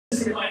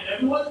to remind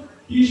everyone,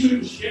 be sure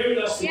to share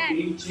with us your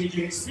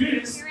game-changing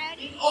experience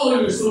in all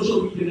your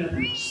social media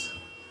networks.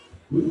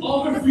 We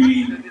offer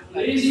free,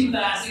 blazing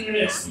fast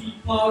internet speed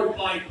powered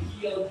by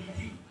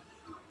PLDT.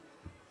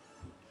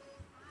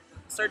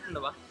 Start na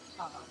ba?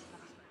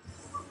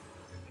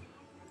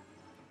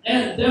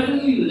 And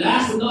definitely,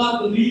 last but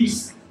not the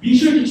least, be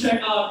sure to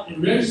check out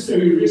and register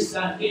your wrist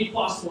that made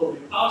possible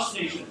with Couch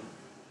Station.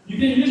 You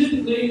can use it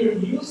to play your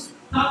meals,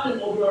 tap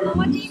them over our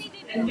booths,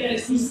 and get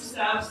exclusive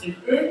stamps and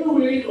earn your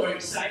way to our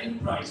exciting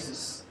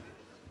prizes.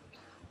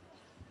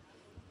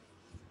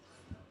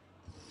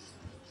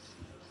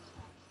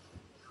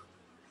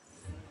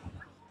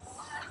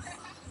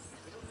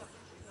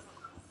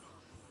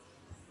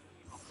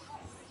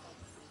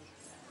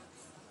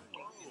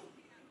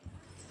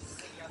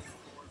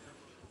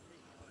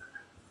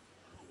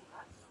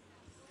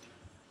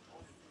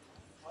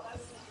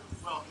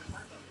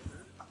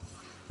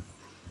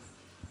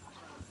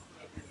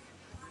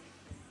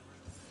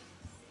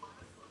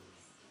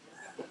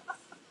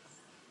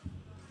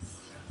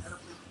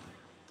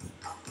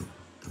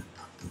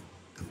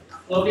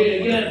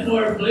 Okay, again,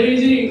 for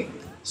blazing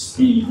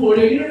speed for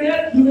the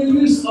internet, you can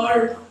use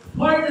our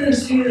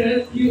partners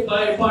internet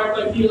powered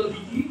by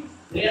PLDT.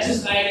 The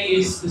SS90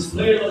 is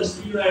displayed on the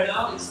screen right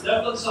now. It's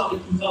DevCon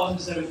Summit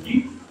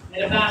 2017, and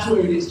the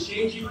password is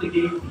changing the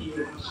game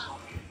PH.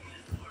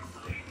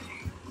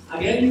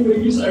 Again, you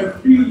will use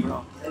our free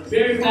and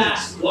very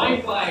fast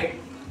Wi-Fi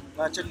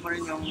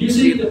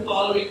using the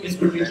following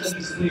information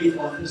displayed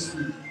on the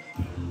screen.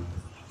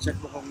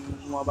 Check mo kung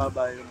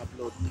mababa yung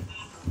upload.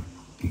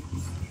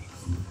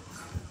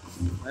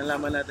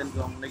 Nalaman natin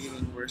kung naging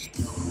worst.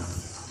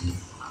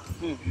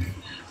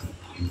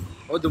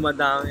 Oh,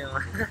 dumadami yung...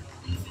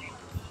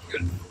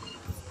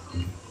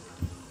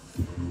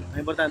 Ang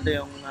importante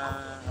yung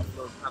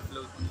upload.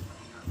 upload.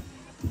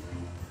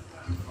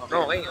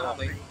 Okay.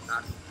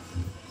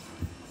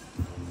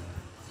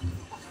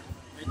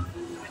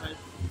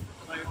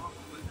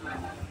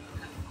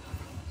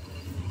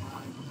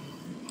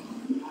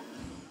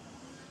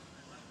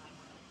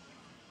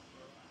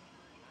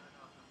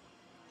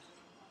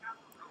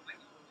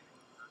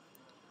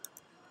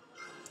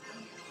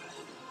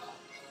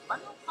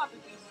 Paano copy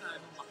paste na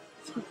ano?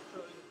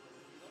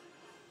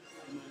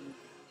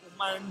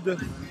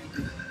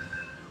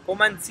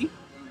 Command C?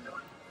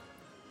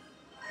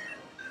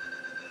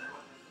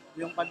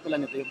 Yung pad pala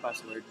nito yung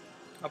password.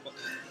 Apo.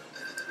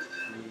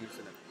 May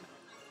select.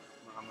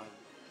 Baka mag...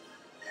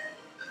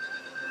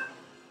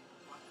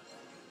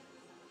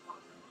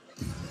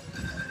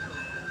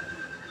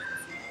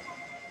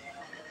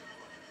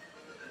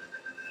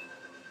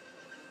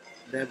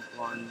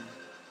 DevCon.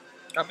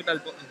 Capital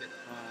po. Hindi.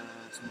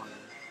 Small.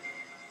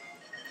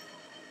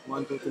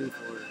 1, 2, 3, 4.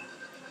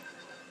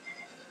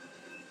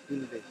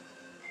 Hindi.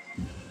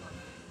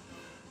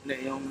 Hindi,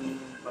 yung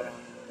parang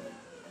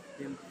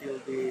yung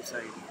tilde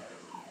side.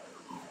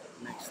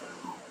 Next.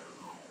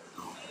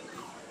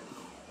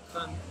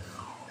 Saan?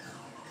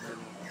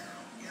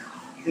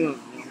 Yun,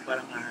 yung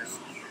parang ahas.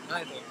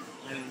 Ito.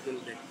 Yan yung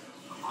tilde.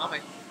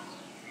 Okay.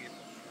 Sige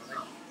po.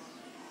 Okay.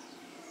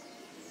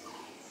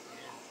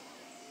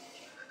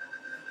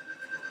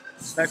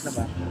 Start na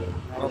ba?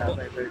 Opo. Wala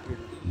pa 13.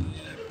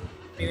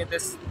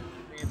 Tinitest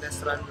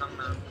run lang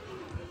na.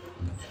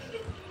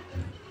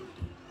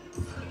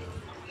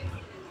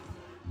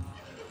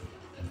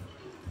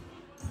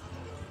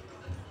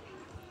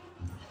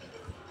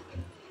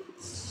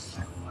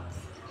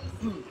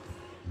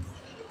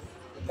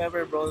 If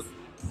ever bro,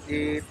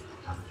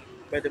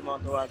 pwede mo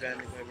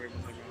tawagan if ever mo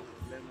problema.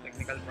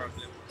 Technical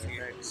problem. Sige.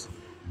 Thanks.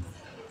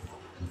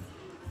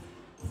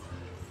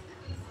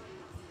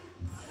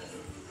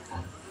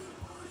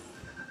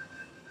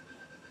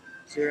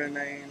 Zero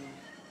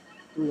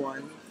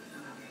 921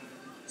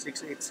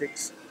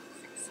 686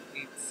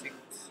 686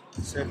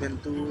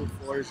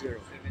 7240.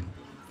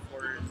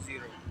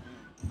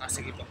 7240.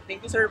 Sige po.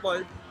 Thank you, Sir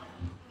Paul.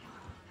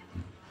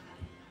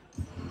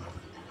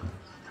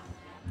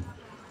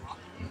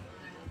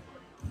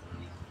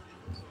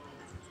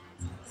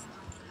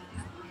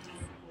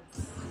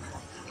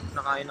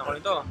 Nakain ako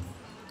nito.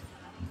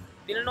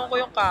 Tinanong ko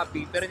yung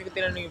copy, pero hindi ko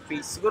tinanong yung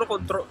paste. Siguro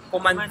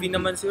command V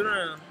naman siguro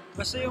na.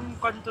 Basta yung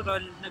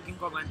control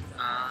naging command.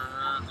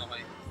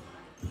 Okay.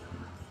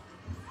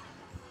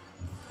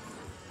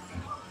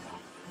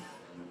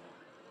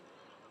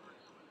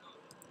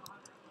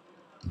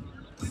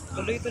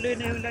 Tuloy-tuloy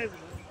na yung live.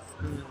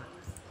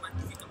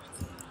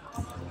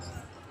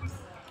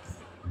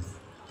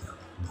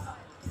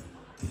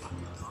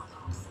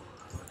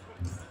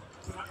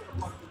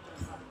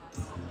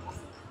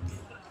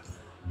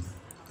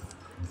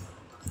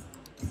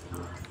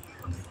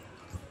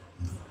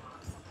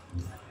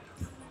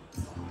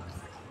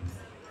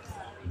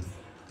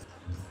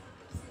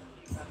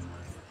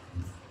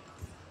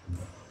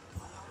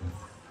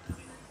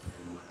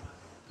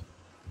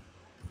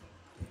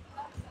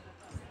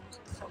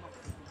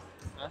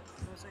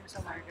 Sa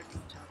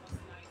marketing chat.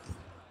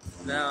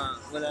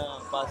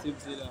 Wala, passive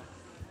sila.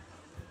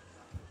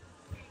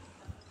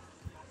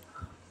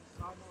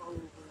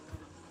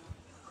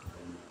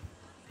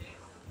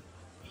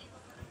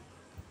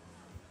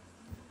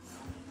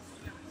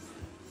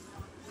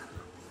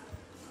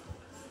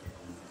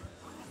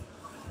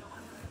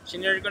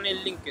 Sinare ko na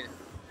yung link eh.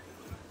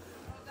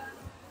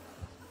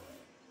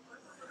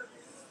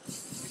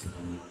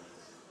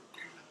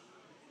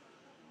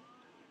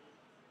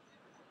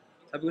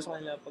 Sabi ko sa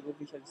kanila, pag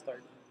official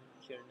start,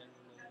 share na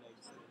ng live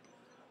stream.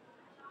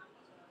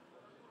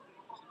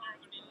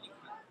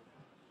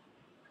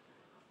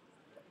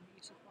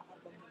 Iniisip ko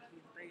habang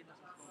naghihintay na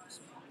sa focus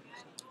mo.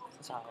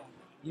 Sa akin.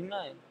 Yun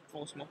na eh.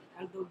 Focus mo.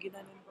 Although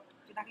ginanon ko,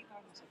 pinakita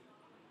ko na sa'yo.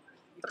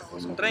 Hindi pa ako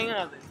So, try nga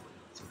natin.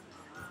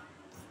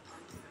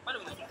 Paano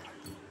ba?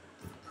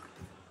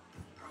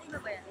 Ano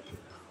ba yan?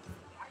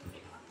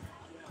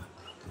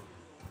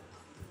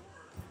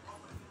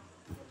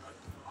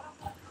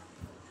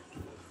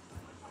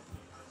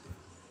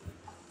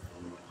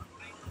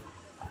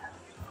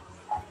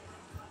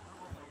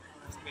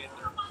 It's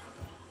better.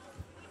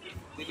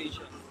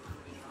 Deletion.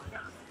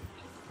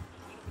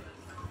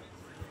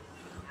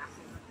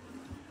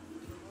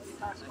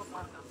 task ko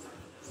pa.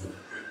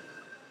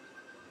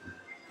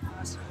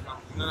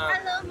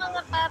 Hello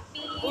mga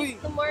papi. Uy,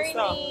 Good morning.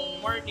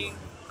 Good morning.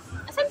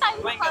 Asan tayo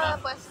Kumain ka na?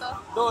 pwesto?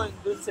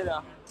 Doon sila.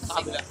 Sa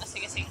kabila.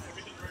 Sige, sige.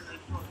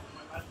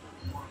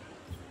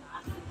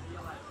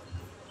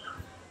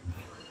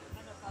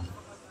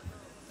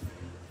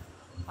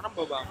 Parang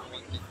baba mo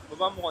konti.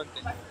 Baba mo konti.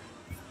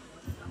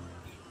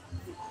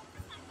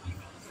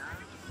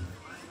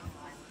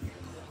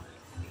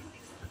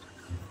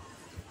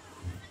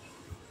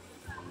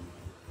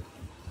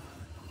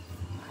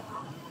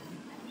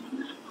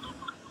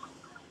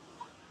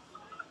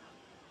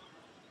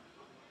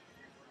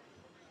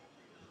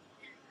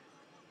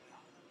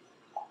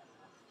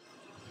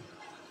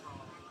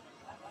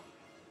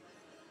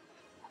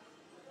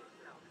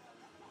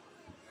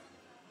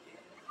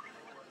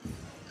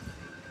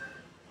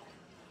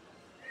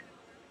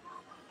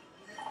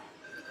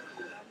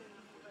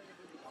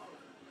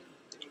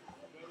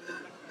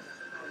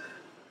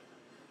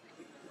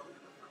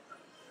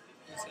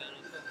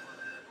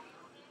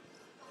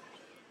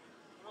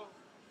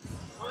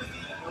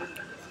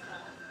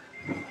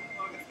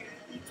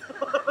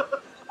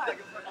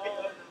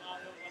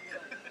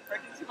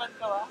 Participant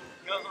ka ba?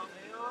 Oo.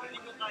 Ayun, hindi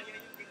ko kaya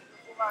yung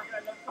umaga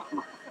alam ko.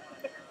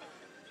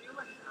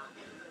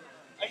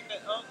 Ay,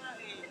 oo nga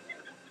eh.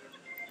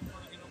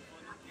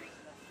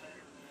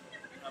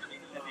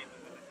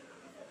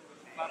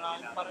 Para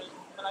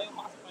malayo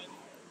makasapay.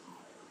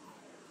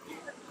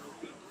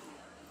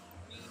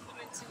 May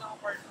internet sila ako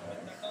partner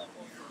dito.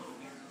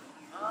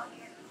 Ah?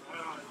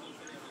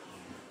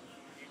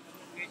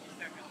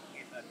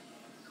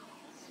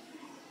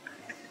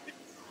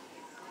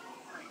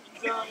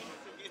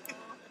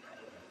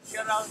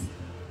 Get out.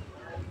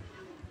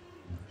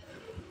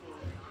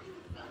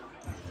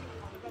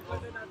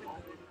 Pwede natin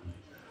gawin.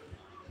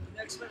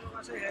 In-expect ko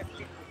kasi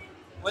hectic.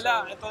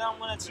 Wala, ito lang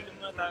muna, chill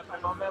muna tayo. Pero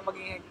mamaya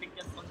maging hectic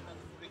yan pag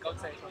nag-breakout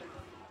session.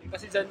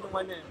 Kasi dyan nung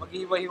ano eh,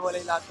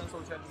 maghihiwa-hiwalay lahat ng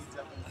social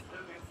media.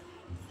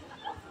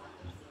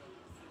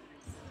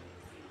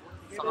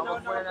 Saka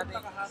wag muna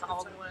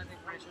natin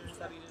pressure yung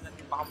sarili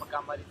natin, baka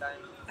magkamali tayo.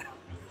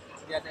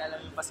 Hindi natin alam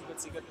yung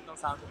pasigot-sigot itong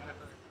sa amin na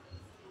to.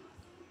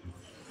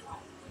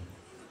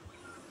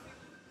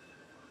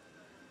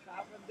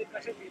 Kahapon din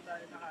kasi di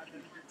tayo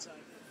naka-attended sa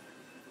atin.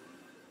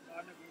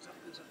 Baka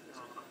nag-usap-usap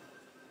kasi.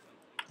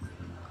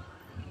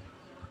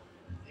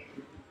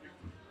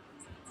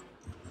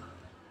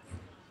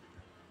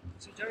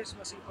 Si Joyce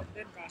masipag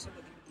din kaso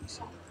naging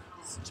busy.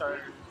 Si Char.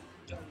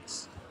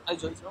 Joyce. Ay,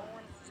 Joyce. Oo,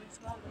 Joyce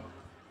nga.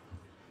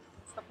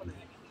 Basta pala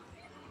yun.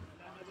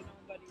 Wala na din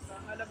akong balita.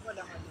 Ang alam ko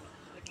lang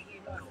naging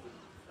inactive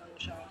daw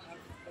siya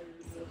after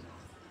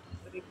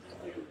the trip to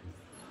Peru.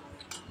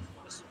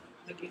 Tapos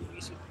naging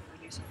busy ng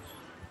release.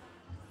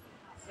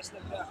 Tapos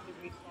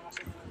nag-reactivate pa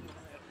kasi ng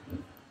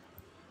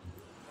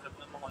Alam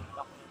na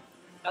makontak mo.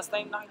 Last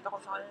time nakita ko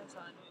sa kanya sa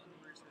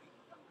anniversary.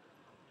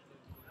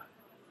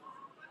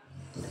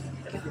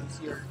 This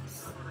year.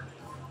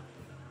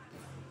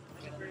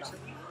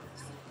 anniversary.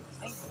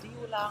 Ay, hindi.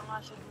 Wala nga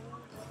siya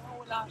doon.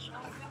 Wala siya.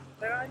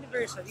 Pero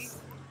anniversary.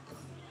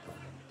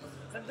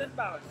 Nandun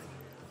ba ako?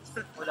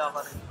 Wala ka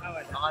rin. Wala.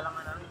 Akala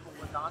nga namin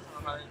pupunta ka sa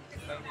kakain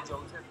kayo ni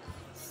Joseph.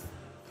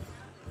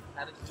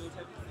 Narin si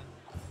Joseph yun eh.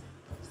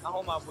 Ako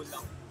umabol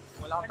lang.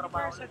 Wala akong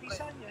trabaho. Anniversary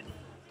saan yan?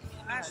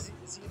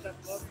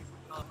 Z.com.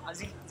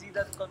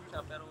 Z.com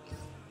siya pero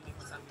hindi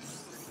ko sabi.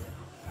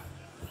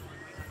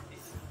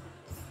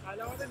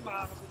 Kala ko rin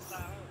makakapunta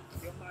ako.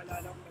 Hindi ko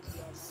maalala kung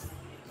nag-vlog.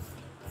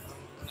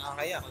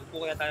 Nakakaya. Upo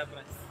kaya tayo,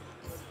 Fran.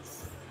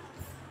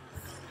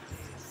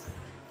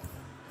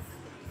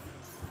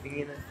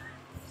 Tingin na.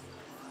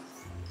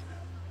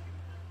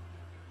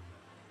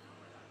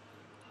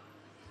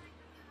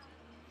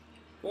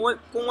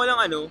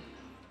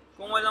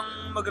 Kung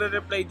walang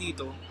magre-reply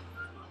dito,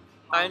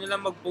 tayo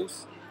nilang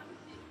mag-post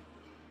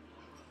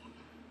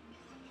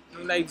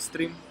ng live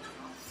stream.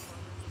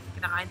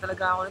 Kinakain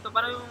talaga ako nito.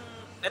 Parang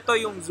ito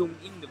yung zoom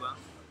in, di ba?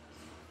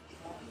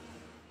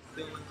 Ito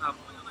yung app.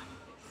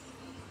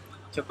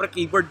 Siyempre,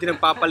 keyboard din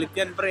nagpapalit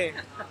yan, pre.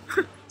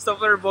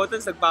 Software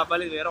buttons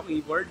nagpapalit, pero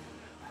keyboard,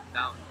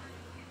 down.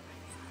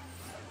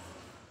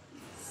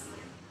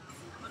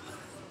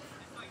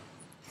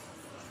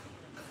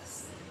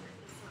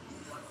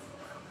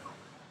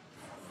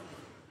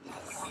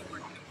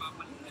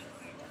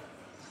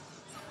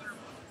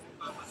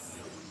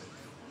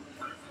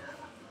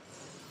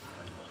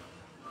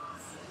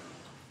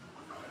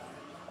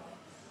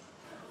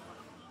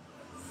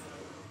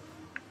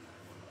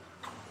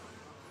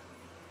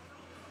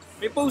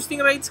 May posting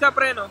rights ka,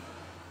 pre, no?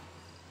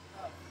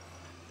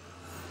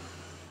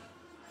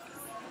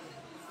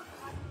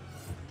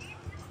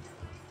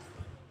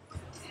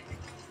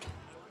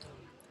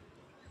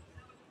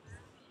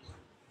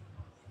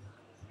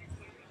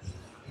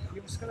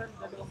 Use ka lang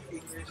 2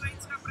 fingers.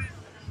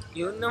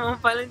 Yun naman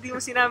pala, hindi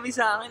mo sinabi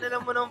sa akin.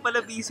 Alam mo naman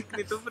pala basic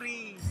nito,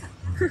 pre.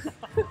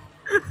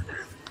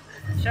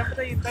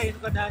 Siyempre,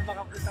 hintayin ko na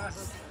makapunta ka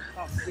sa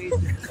top grade.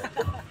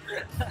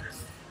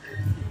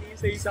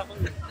 Isa-isa ko.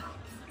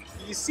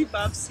 Easy,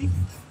 Papsi.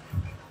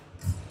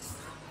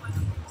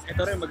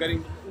 Ito rin,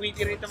 magaling.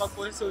 Witty rin na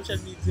mag-post sa social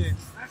media.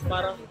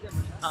 Parang,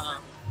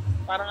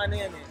 parang ano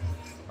yan eh.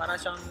 Parang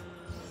siyang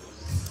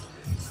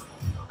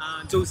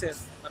Joseph.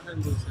 Parang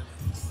Joseph.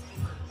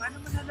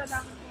 Paano mo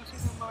nalalaman kung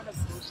sino mga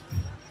nag-post?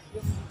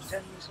 Yung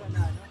dyan mismo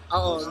na ano?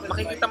 Oo,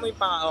 makikita mo yung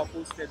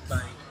posted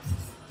by.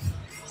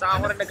 Saka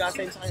ako rin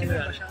nag-assign sa kanya Sino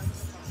na ba siya?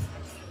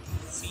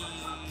 si...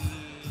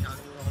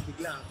 Ano ako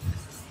bigla?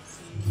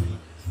 Si...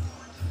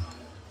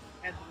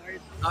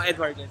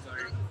 Edward.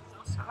 Edward.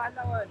 Akala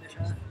ko ano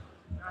siya?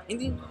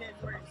 Hindi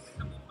Edward.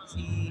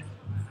 Si...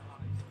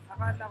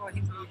 Akala ko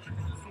hindi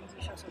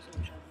siya sa social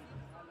media.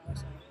 Akala ko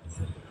sa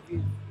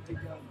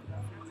video.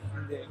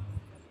 Hindi.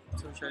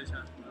 Social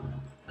siya.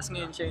 Tapos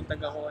ngayon siya yung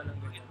taga-kuha ng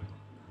ganyan.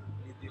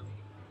 Video.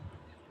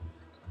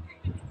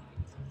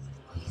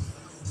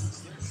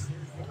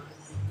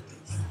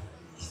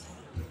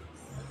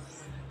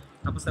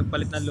 Tapos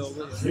nagpalit na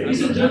logo.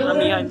 Ladies and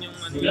gentlemen, Yung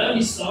ano we're gonna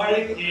be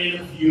starting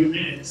in a few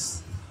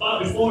minutes.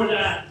 But before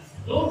that,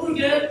 don't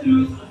forget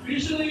to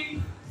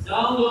officially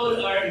download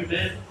our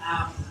event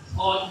app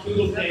on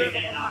Google Play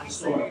and App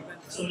Store.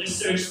 So just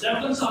search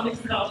DevCon Summit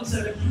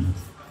 2017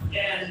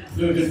 and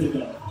we're good to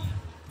go.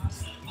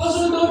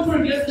 Also, don't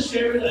forget to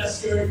share with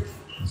us your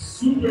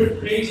super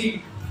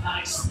crazy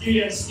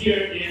experience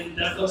here in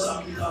DevCon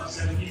Summit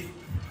 2017.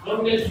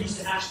 Don't forget to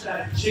use the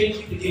hashtag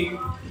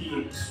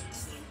 #ChangingTheGamePH.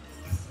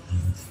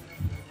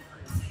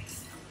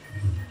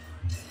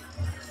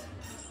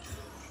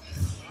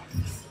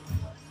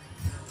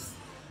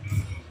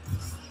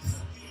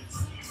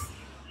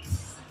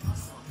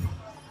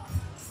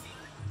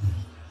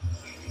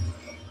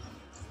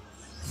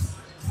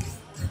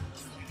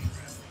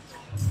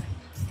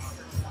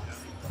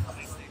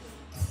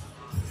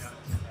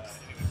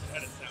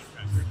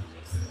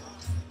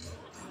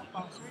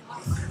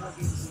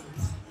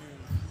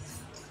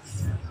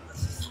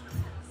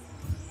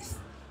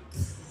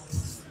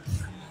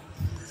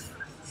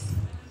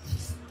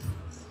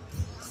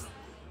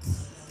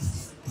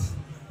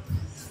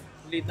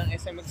 Lead ng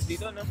SMX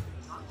dito, no?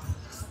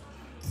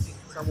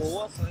 Sa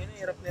MOA, so yun,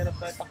 hirap na hirap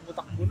tayo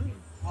takbo-takbo nun.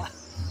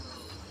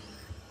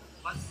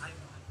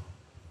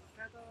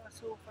 Pero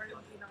so far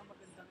yung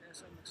pinakamagandang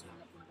SMX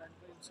na napuntahan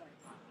ko yung sa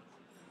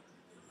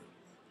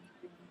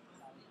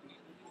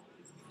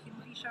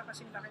hindi siya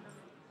kasing laki ng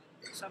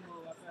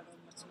Samoa pero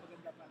mas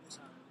maganda pa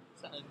sa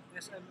Saan?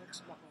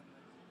 SMX Bacolod.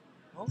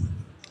 Oh?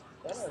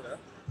 Talaga?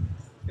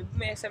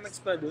 May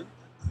SMX pa dun?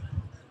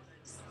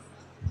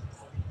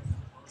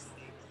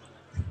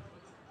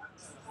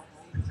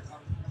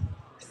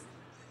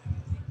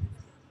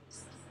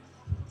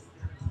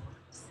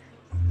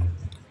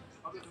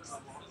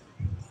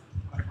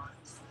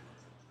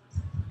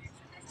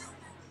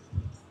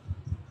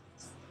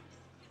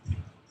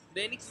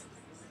 Denix?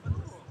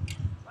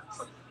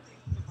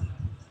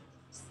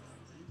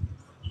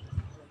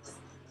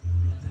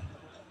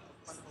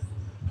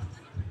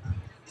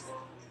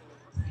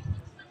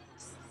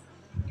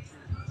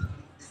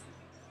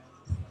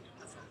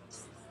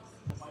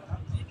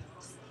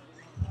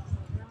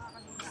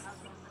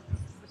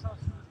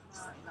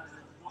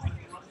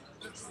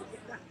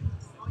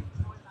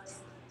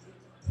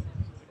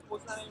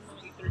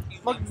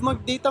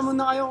 Mag-data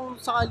muna kayo kung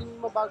sakaling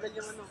mabagal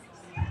yung ano.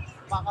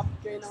 Backup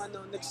kayo ng ano.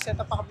 Nag-set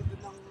up pa kami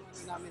doon ng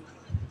ano namin.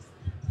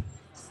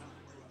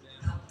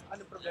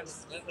 Anong problema?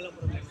 Walang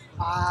problema.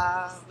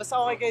 Basta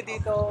okay kayo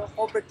dito.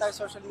 Covered tayo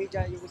social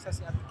media. Yung isa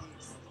si Abdi.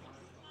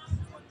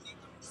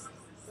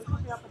 Kung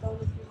kaya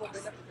pa-download yung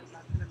mobile app, ito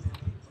natin lang yun.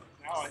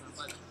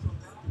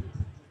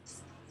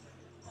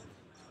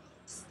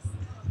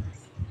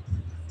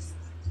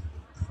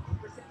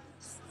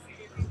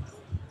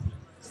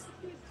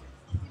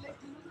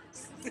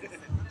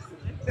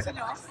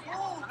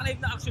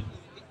 Naka-live na action mo.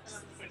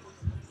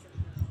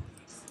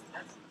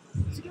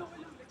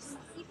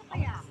 Dito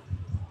kaya?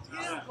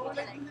 Go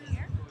like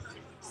here?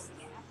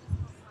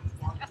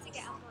 Kasi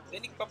kaya ako.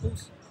 Denik pa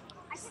post.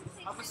 I can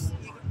say. Tapos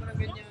ikot mo na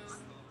ganyan.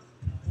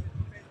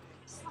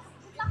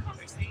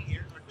 Staying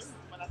here or doon?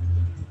 Malapit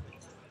doon.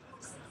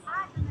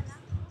 Ito na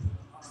lang.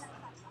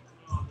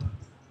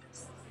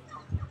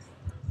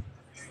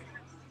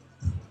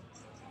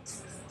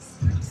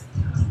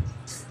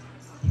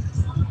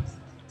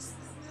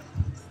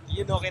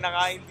 Yun o,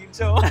 kinakain din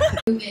siya.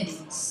 2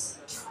 minutes.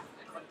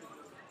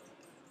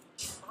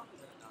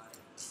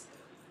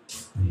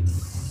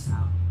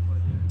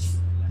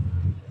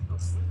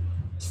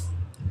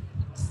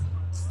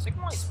 Check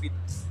mo nga yung speed.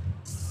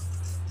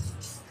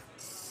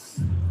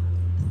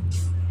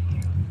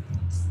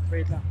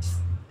 Wait lang.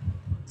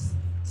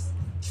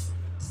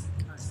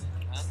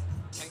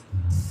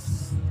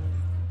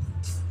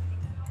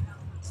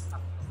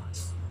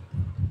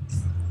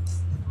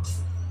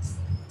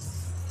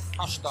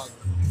 Hashtag.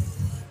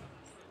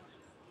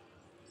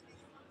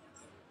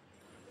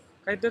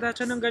 Kahit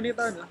diretso ng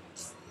ganito, no?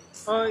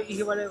 O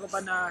ihiwalay ko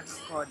pa na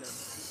column.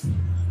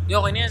 Di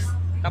okay na yan.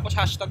 Tapos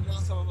hashtag na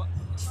lang sa baba.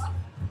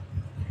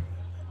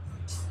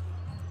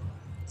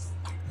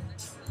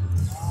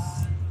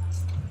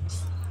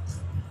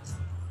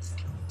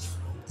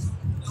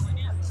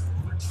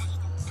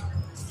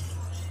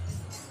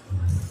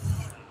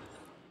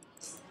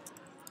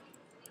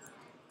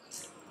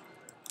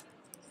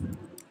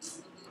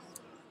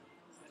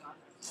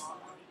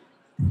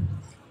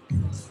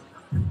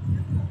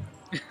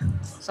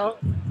 So,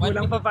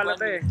 kulang pa pala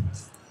to eh.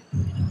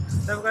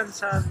 DevCon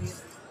Summit.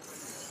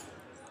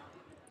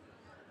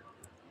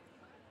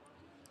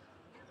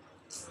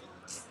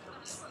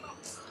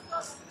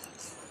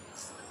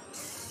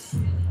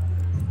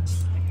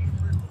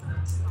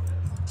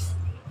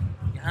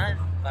 Yan.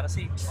 Para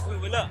safe. Uy,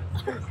 wala.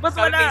 Ba't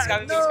wala?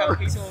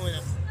 Copy paste mo muna.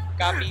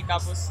 Copy,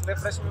 tapos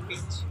refresh mo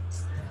page.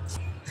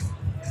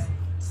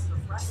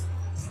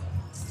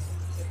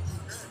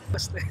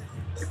 Basta.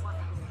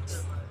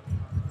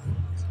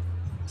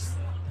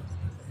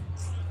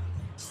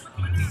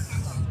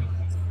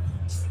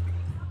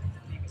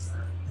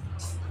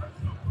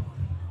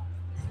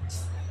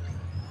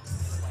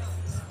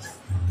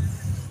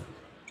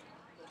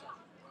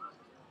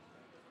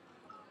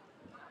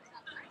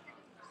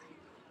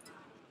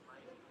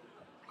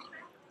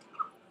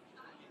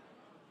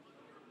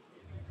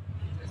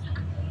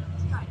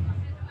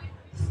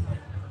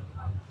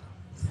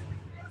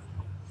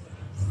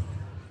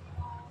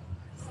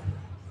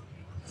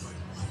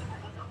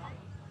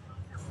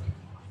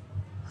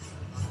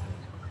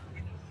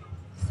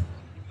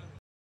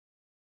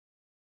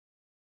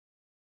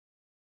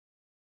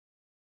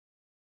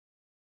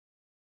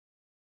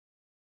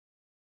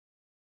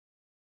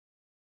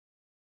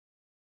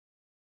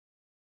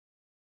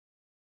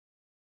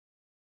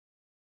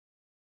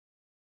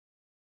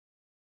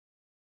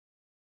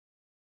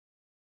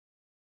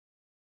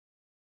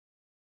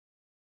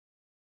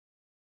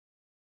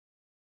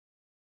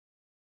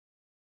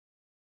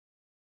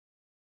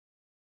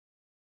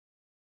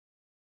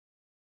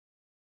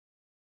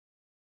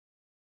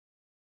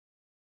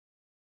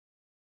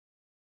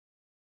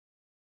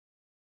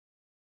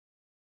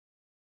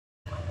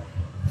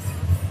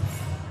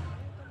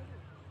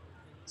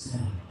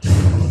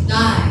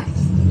 Nine,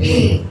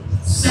 8,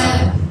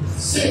 7,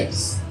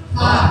 6,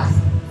 5,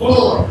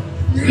 4,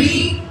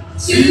 3,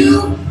 2,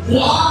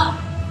 1.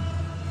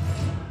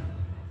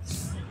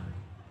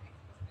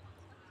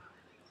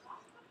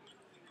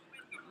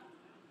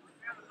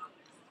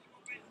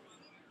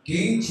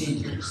 Game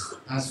changers,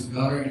 as we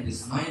gather in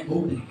this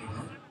mind-opening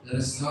event, let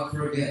us not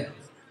forget to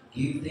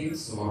give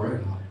thanks to our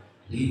God.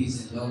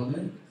 Ladies and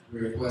gentlemen, we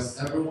request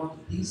everyone to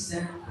please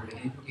stand for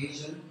the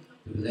invocation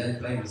to be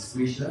led by Ms.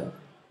 Krisha,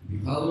 to be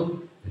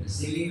followed by the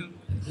singing of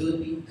the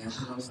Philippine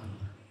National Anthem.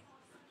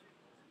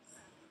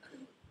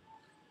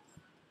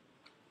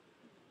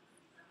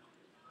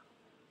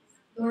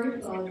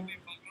 Lord God,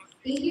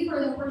 thank you for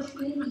the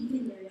opportunity to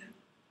learn,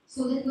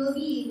 so that we'll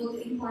be able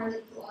to impart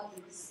it to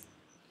others.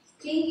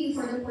 Thank you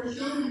for the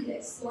opportunity to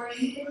explore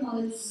new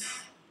technologies,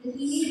 that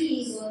we may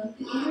be able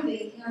to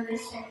innovate in our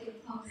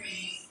respective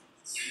companies.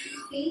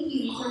 Thank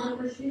you for the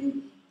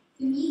opportunity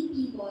to meet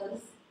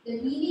people,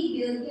 that we may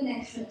build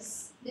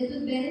connections that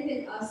would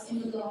benefit us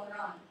in the long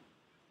run.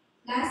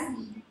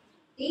 Lastly,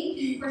 thank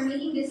you for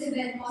making this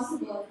event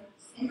possible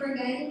and for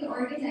guiding the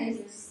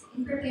organizers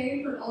in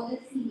preparing for all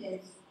that's needed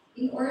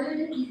in order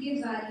that we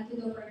give value to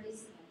the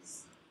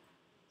participants.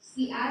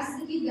 We ask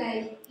that you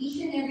guide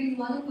each and every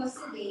one of us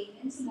today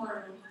and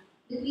tomorrow,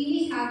 that we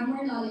may have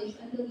more knowledge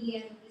until the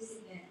end of this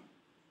event.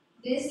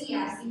 This we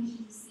ask in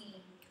Jesus'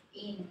 name.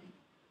 Amen.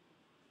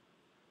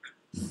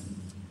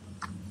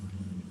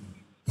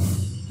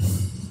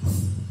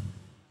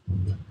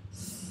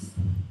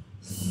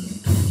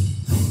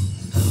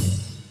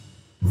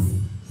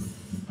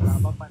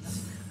 Tama pa na.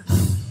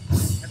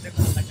 Kasi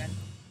matagal.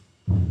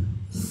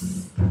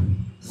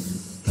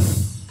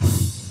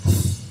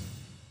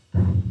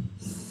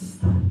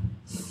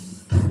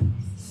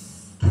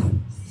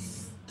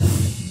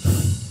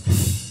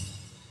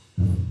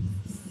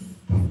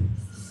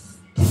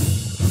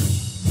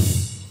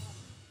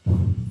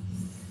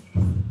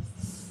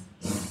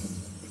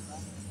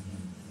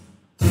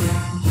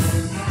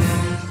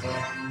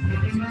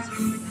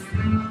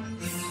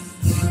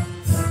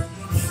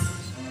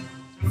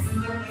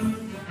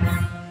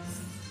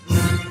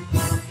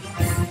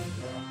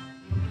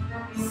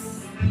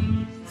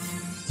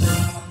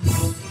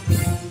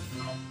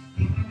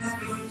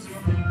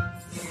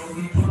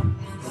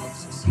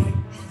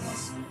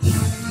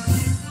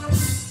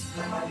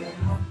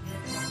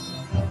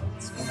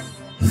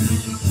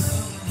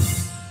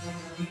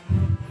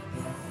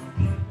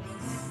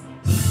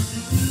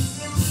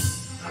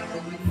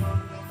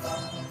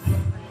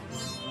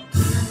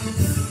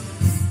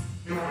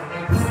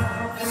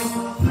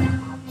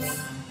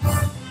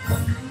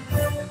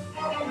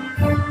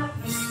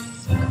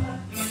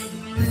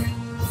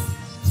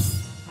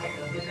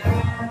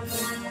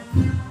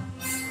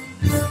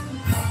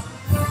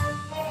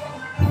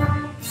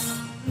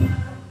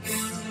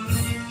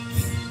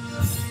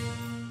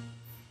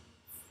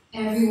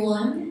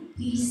 Everyone,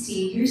 please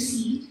take your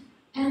seat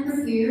and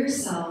prepare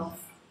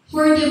yourself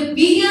for the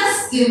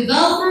biggest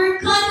developer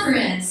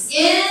conference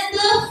in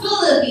the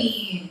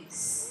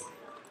Philippines.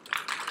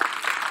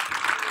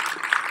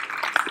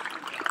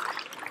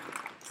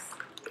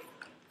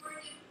 For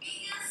the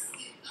biggest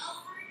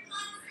developer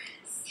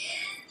conference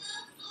in the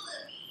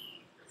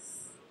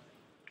Philippines.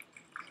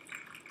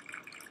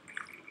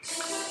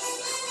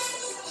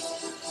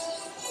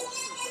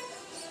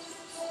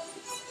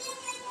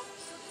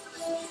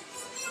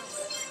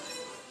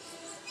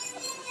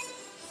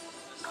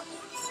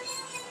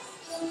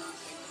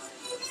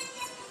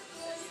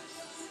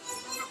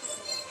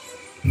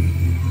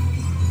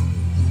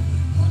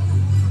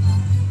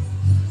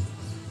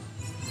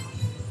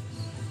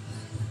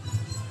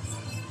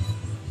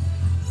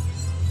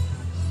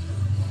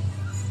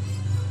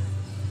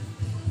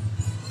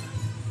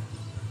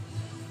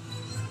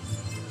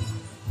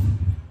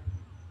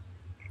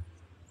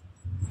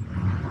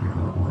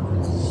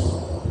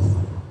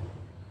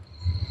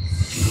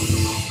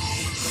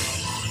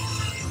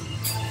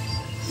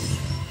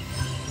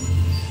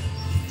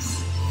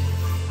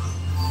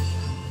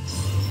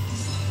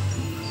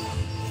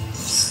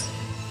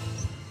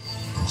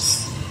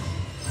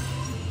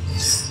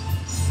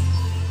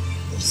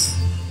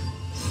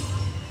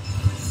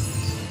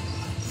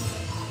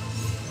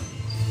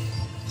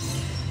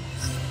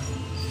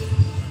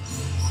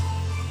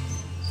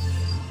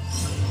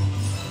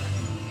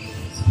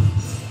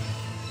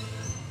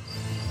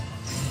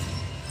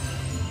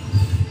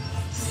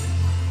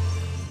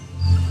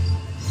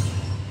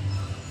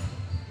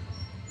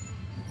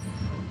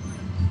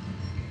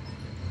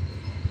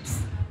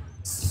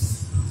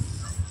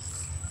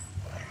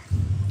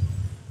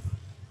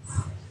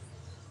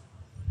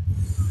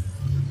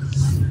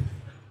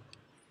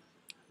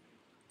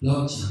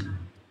 Blockchain,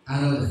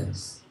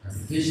 analytics,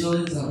 artificial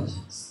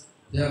intelligence,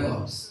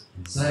 DevOps,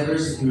 and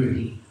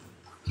cybersecurity.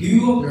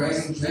 Few of the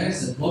rising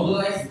trends that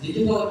mobilize the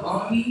digital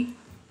economy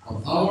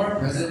of our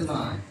present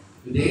time.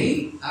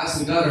 Today, as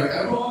we gather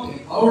everyone to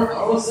empower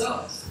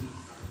ourselves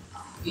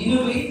to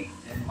innovate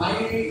and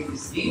pioneer in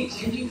these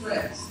game-changing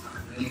trends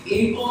and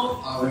enable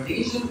our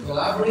nation to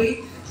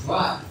collaborate and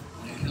thrive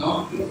on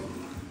economic growth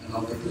and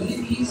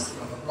opportunities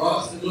from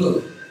across the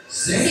globe.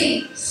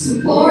 Sync,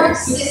 support,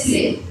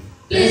 succeed.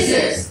 This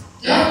is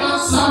DevCon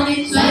Summit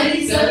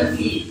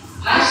 2017.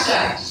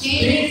 Hashtag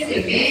change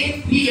the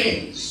game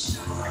PH.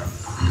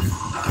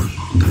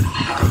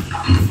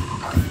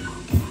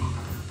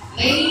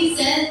 Ladies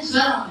and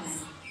gentlemen,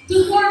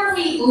 to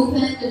formally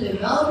open the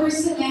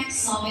Developers Connect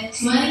Summit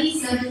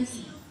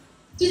 2017,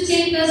 to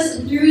take us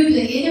through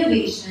the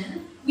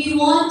innovation we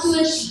want to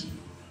achieve,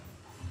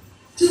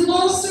 to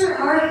bolster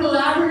our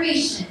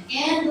collaboration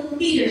and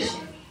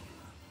leadership,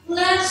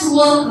 let's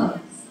welcome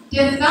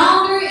the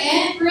founder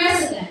and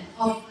president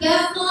of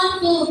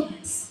DevCon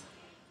Philippines.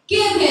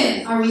 Give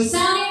him a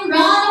resounding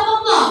round of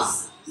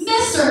applause,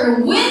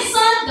 Mr.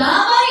 Winston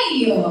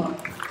Damarillo.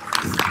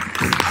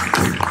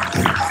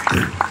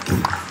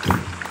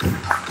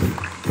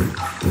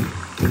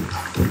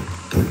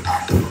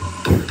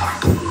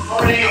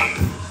 Morning.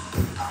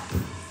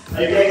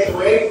 Are you guys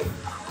awake?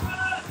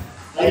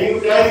 Are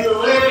you guys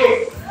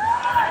awake?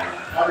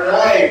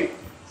 Alright.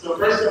 So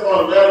first of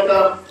all,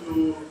 welcome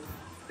to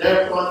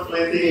DevCon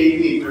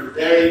 2018. We're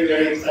very,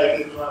 very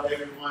excited to have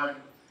everyone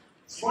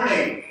this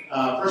morning.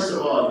 First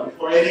of all,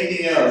 before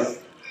anything else,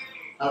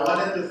 I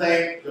wanted to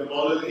thank the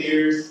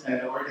volunteers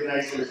and the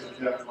organizers of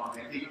DevCon.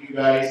 I think you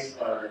guys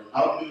are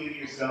outdoing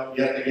yourself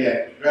yet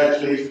again.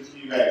 Congratulations to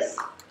you guys.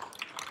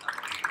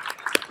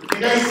 If you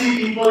guys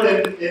see people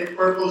in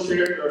purple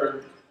shirt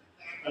or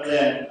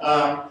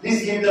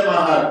please give them a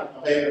hug,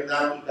 okay, but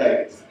not too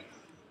tight.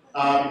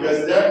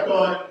 Because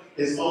DevCon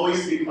is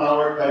always been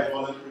powered by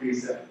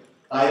volunteerism.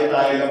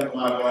 Tayo-tayo lang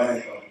gumagawa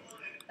nito.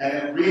 And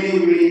I'm really,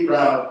 really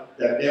proud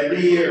that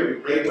every year we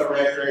break a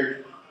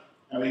record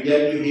and we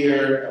get you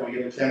here and we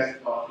get a chance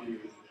to talk to you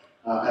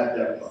at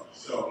DevCon.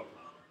 So,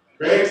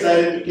 very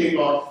excited to kick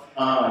off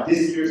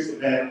this year's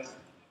event.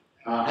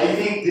 I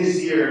think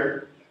this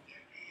year,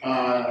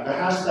 the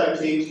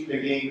hashtag changing the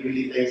game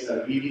really takes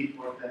a really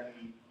important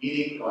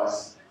meaning to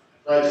us.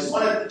 So I just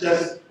wanted to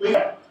just quick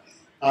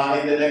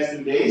in the next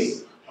 2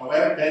 days,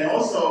 and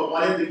also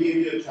wanted to give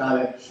you a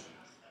challenge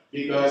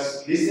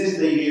because this is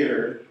the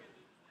year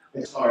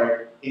to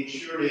start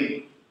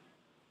ensuring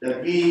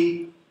that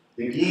we,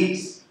 the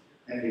geeks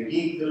and the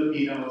geek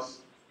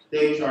Filipinos,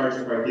 take charge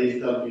of our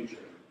digital future.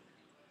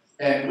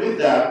 And with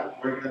that,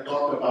 we're going to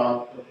talk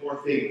about the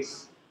 4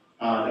 things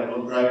that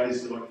will drive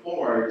this going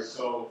forward.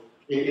 So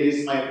it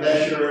is my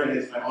pleasure and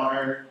it's my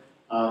honor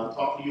to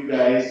talk to you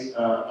guys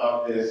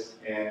about this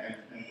and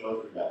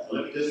go through that. So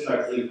let me just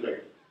start really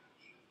quick.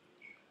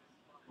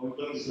 Can we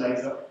put the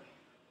slides up?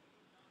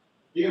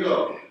 Here you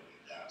go.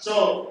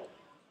 So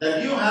the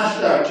new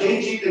hashtag,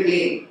 changing the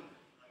game,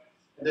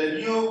 and the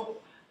new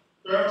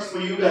terms for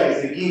you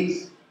guys, the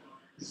geeks,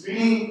 is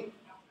really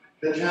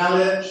the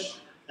challenge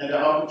and the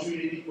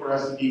opportunity for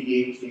us to be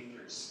game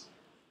changers.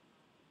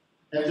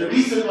 And the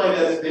reason why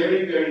that's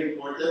very, very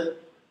important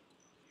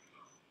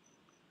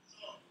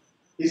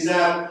is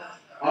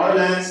that our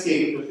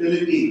landscape, the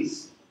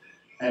Philippines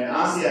and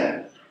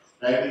ASEAN,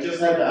 right? We just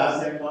had the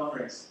ASEAN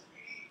conference.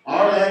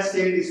 Our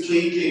landscape is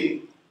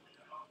changing.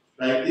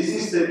 Right? This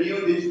is the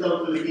new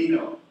digital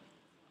Filipino.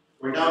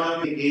 We're now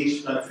an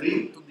engaged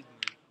country.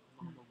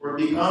 We're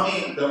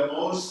becoming the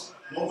most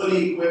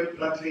mobilely equipped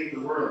country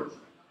in the world.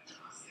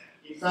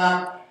 In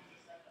fact,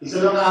 isa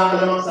lang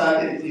nakakalamang sa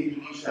atin is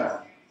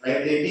Indonesia.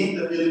 Right? They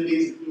beat the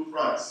Philippines in two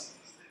fronts.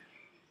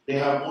 They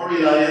have more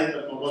reliant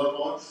on mobile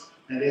phones,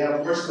 and they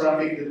have worse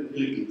traffic than the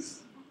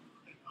Philippines.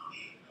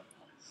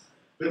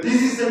 But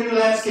this is the new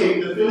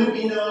landscape. The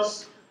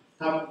Filipinos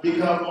have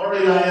become more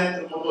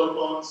reliant on mobile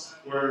phones.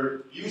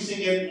 We're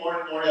using it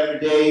more and more every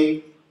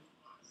day.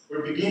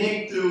 We're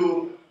beginning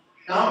to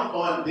count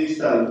on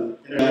digital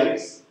in our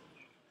lives.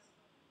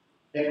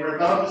 And we're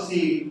about to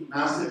see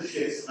massive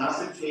shifts,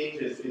 massive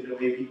changes in the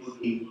way people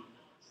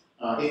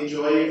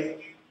enjoy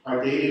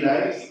our daily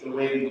lives, the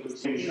way we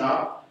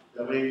shop,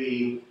 the way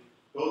we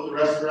go to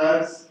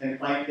restaurants and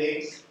find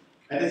things.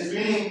 And it's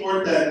really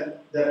important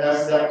that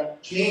as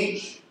that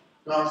change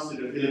comes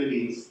to the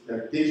Philippines,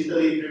 that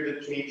digitally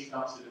driven change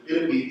comes to the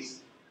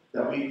Philippines,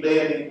 that we play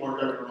an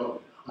important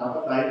role.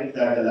 Dapat tayo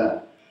nagdadala.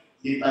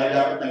 Hindi tayo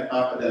dapat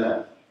nagpapadala.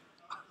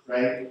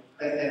 Right?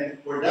 And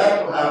for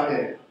that to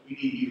happen, we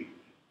need you.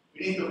 We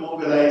need to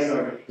mobilize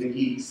the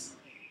geeks.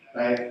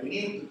 Right? We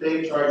need to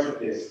take charge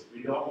of this.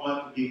 We don't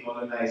want to be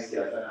colonized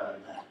yet another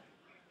time.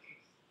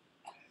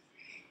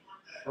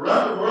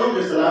 Around the world,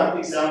 there's a lot of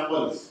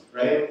examples,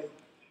 right?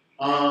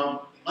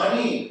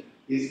 Money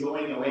is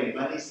going away.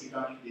 Money is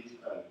becoming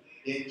digital.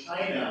 In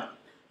China,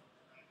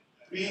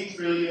 $3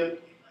 trillion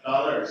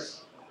of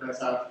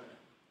transaction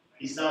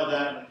is now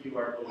done on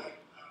QR code.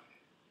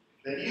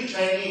 The new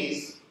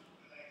Chinese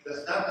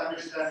does not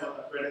understand what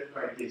a credit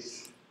card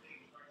is,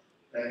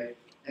 right?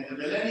 And the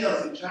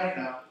millennials in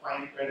China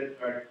find credit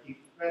card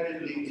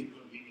incredibly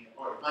inconvenient,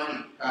 or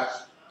money,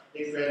 cash,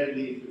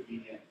 incredibly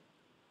inconvenient.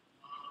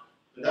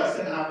 So that's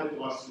going to happen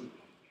to us soon.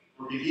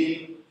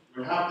 We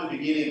have the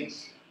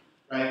beginnings,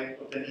 right,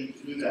 of the need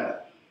to do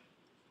that.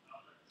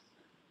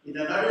 In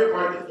another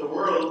part of the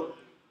world,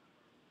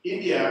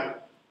 India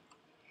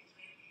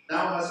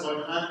now has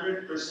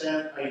 100%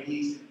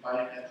 IDs in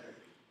biometric.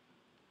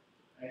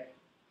 Right?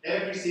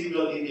 Every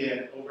single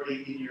Indian over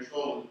 18 years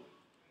old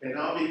can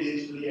now be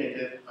digitally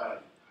identified.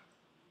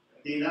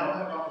 They now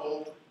have a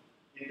home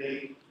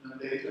on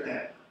the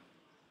internet.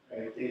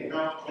 Right? They can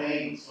now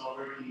claim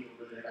sovereignty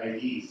over their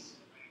IDs.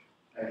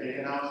 Right? They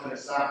can now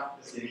transact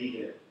as they need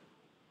it.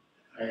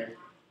 Right?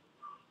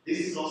 This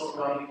is also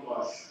coming to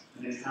us,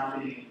 and it's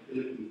happening in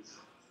the Philippines.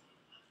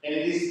 And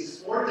it is these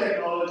four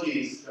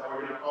technologies that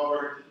we're going to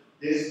cover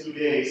these 2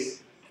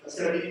 days that's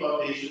going to be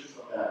foundations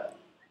of that.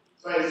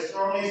 So I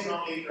strongly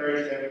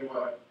encourage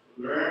everyone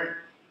to learn,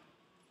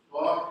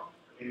 talk,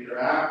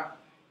 interact,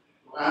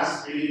 to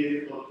ask really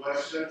difficult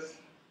questions,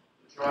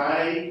 to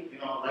try,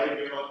 write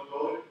your own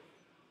code,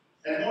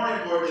 and more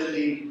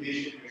importantly,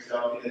 envision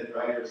yourself in the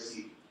driver's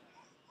seat.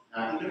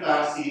 Not in the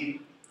back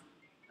seat,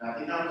 not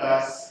in a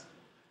bus,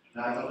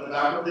 not on the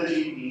back of the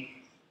jeepney,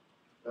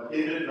 but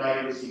in the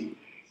driver's seat.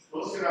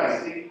 Close your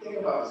eyes. Think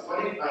about this.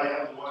 What if I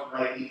am the one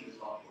writing the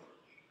software?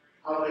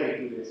 How do I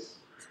do this?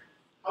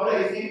 How do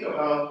I think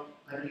about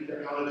a new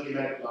technology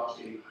like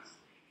blockchain?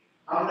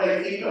 How do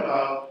I think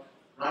about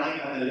running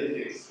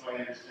analytics so I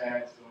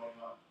understand what's going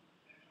on?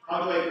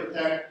 How do I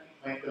protect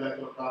my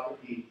intellectual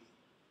property,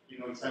 in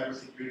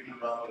cybersecurity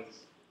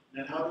problems? And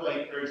then how do I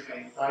encourage my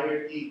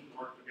entire team to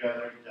work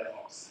together in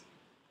DevOps?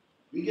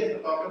 We get to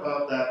talk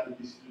about that in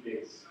these 2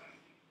 days.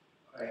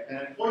 Right?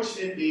 And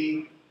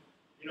unfortunately,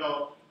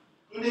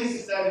 2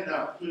 days is not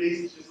enough. 2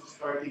 days is just a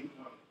starting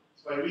point.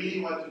 So I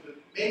really want you to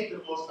make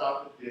the most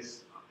out of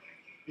this,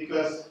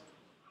 because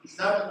it's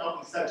not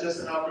just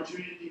an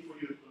opportunity for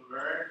you to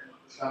learn and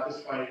to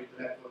satisfy your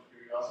intellectual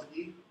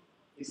curiosity.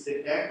 It's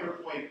the anchor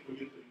point for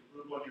you to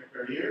improve on your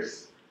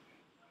careers.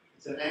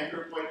 It's an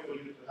anchor point for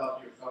you to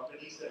help your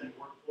companies that you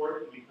work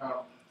for to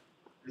become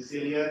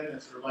resilient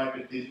and survive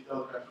the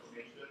digital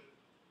transformation.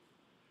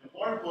 And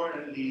more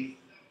importantly,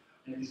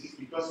 and this is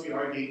because we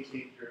are game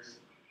changers,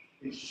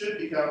 it should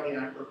become the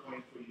anchor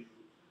point for you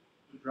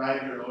to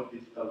drive your own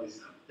digital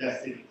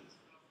destiny.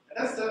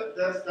 And that's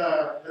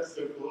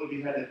the goal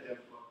we had at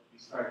DevCon. We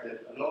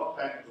started a long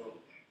time ago.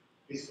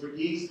 Is for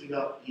geeks to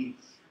help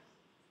geeks.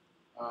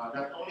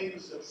 Not only to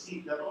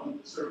succeed, not only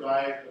to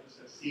survive, but to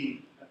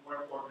succeed, and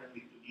more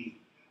importantly, to lead.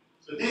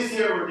 So this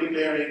year we're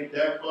declaring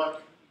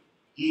DevCon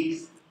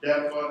Geeks,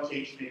 DevCon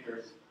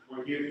Changemakers.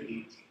 We're here to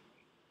lead.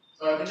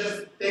 So I will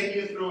just take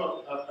you through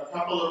a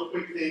couple of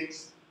quick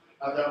things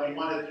that we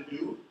wanted to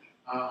do.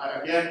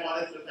 I again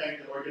wanted to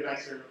thank the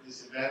organizer of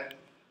this event.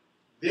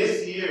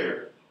 This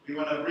year, we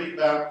want to bring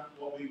back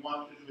what we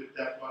want to do with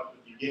DevCon to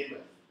begin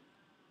with.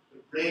 To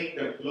bring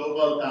the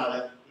global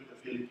talent to the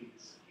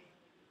Philippines.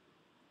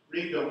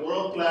 Bring the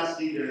world-class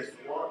leaders,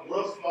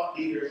 world's top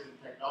leaders in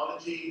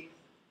technology,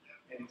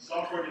 and in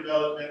software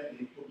development, and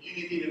in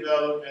community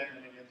development,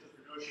 and in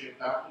entrepreneurship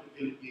back to the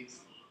Philippines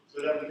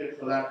so that we can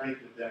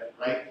collaborate with them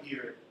right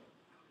here.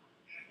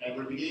 and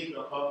we're beginning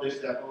to accomplish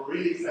that. We're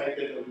really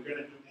excited that we're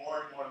going to do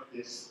more and more of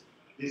this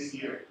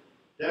year.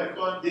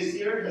 DevCon this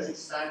year has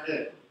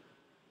expanded.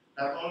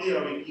 Not only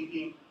are we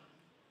keeping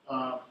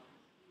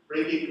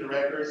breaking the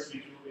records we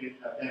do in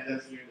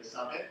attendance during the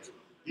summit,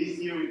 this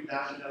year we've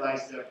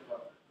nationalized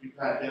DevCon. We've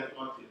had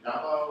DevCons in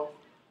Davao,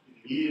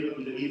 in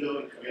Iloilo,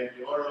 in Cagayan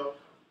de Oro,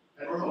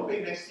 and we're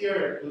hoping next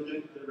year we'll do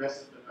it to the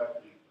rest of the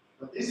country.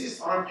 But this is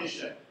our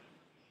mission.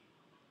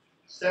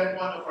 Step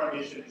one of our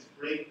mission is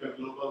bring the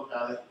global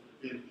talent to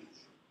the Philippines.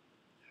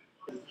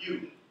 With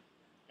you,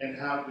 and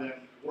have them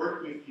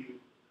work with you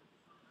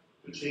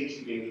to change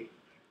the game.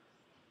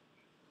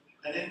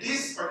 And in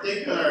this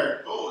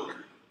particular goal,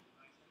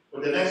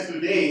 for the next 2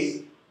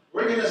 days,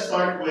 we're going to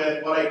start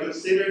with what I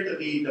consider to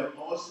be the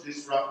most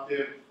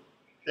disruptive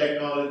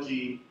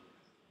technology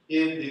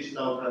in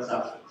digital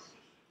transactions.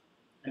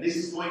 And this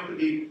is going to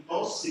be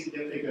most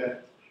significant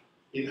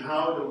in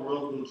how the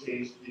world will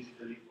change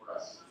digitally for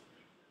us.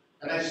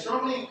 And I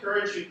strongly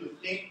encourage you to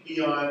think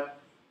beyond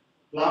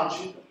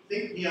blockchain,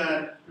 think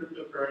beyond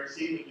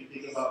cryptocurrency. When you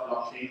think about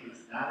blockchain,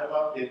 it's not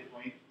about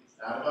Bitcoin, it's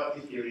not about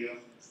Ethereum,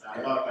 it's not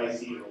about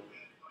ICO.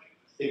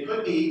 It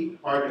could be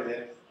part of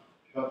it,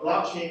 but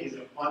blockchain is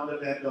a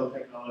fundamental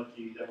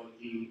technology that will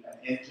be an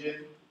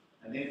engine,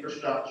 an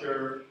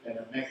infrastructure, and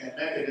a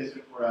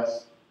mechanism for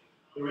us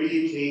to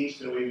really change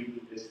the way we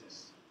do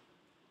business.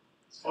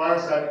 As far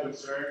as I'm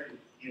concerned,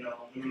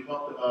 when we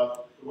talked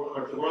about the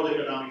World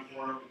Economic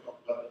Forum, we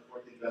talked about the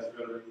fourth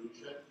industrial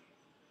revolution.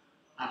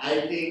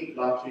 I think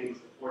blockchain is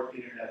the fourth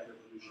internet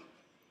revolution.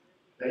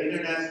 The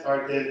internet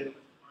started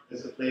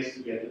as a place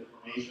to get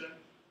information,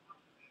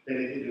 then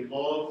it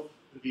evolved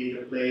to be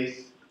the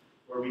place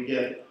where we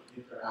get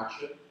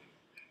interaction,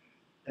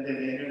 and then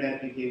the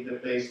internet became the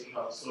place to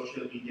have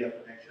social media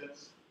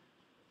connections.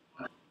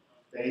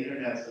 The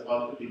internet is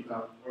about to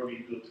become where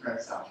we do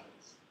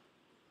transactions.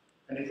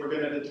 And if we're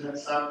going to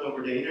transact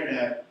over the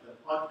internet, the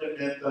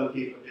fundamental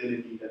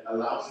capability that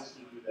allows us to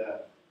do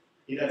that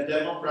in a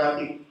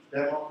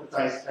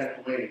democratized kind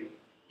of way,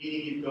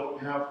 meaning you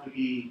don't have to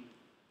be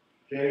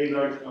very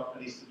large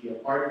companies to be a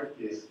part of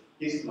this,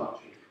 is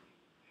blockchain.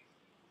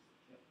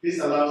 This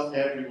allows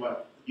everyone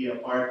to be a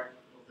part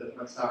of the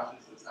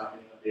transactions that's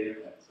happening on the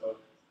internet. So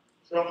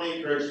strongly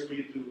encourage for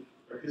you to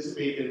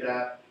participate in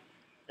that.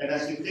 And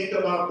as you think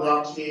about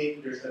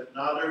blockchain, there's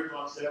another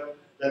concept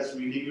that's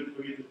really good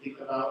for you to think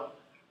about,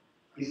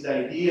 is the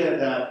idea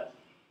that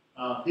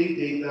big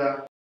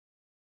data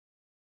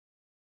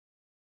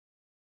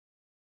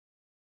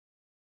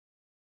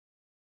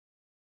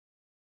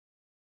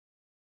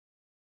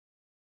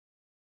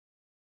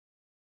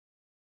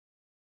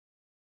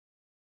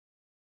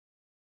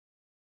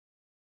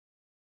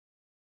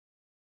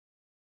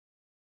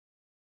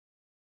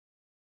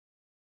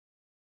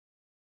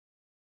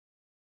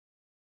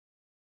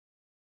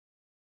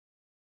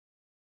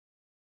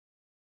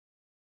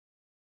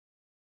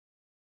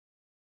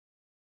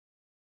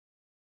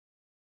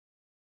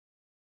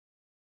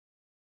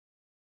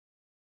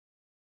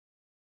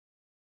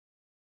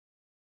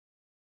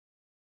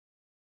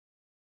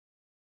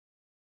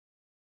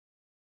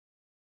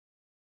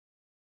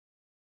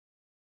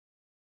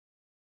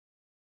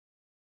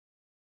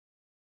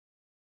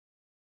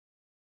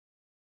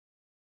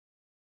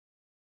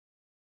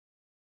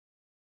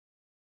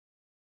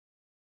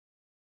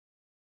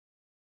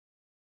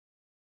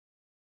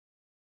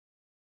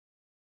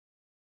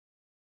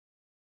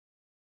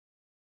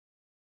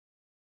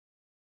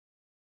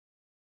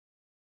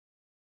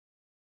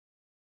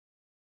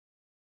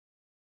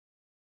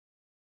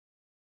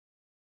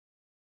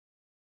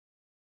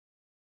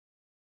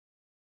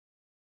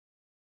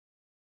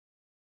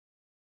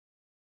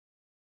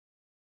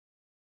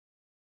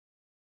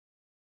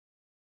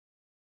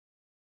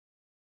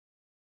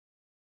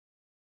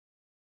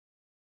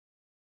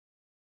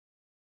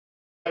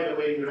the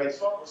way we write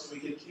software, so we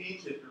can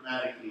change it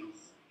dramatically.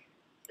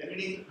 And we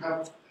need to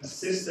have a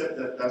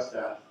system that does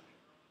that.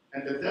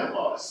 And the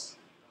DevOps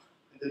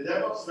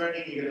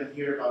learning you're going to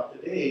hear about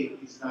today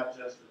is not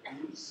just the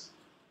tools,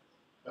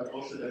 but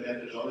also the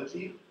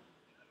methodology,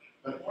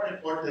 but more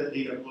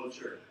importantly, the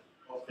culture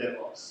of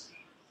DevOps.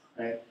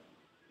 Right?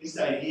 It's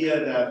the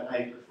idea that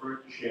I prefer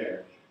to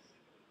share.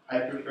 I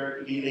prefer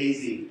to be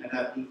lazy and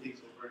not do things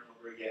over and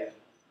over again.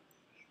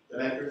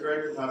 That I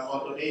prefer to have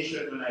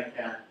automation when I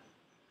can.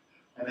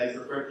 And I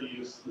prefer to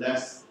use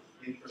less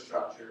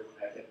infrastructure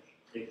when I can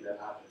make that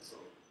happen. So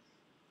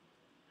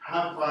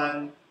have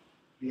fun.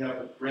 We have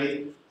a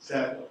great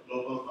set of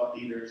global thought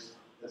leaders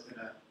that's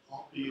going to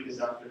talk to you this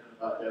afternoon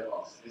about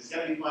DevOps. It's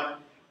going to be fun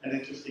and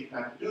interesting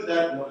time to do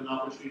that. We have an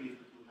opportunity to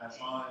do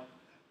hands-on.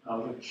 We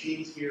have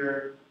machines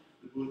here,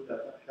 the booth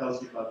that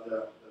tells you about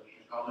the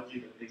technology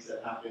that makes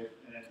that happen,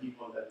 and then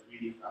people that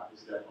really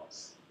practice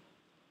DevOps.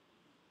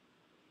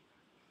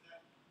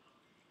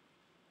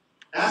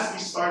 As we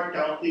start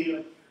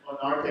counting on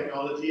our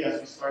technology, as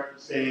we start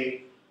to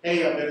say,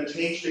 hey, I'm going to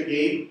change the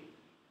game,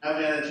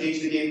 I'm going to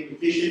change the game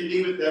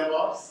efficiently with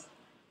DevOps,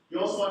 we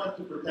also want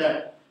to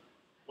protect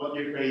what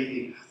you're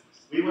creating.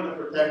 We want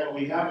to protect what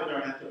we have in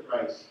our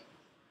enterprise.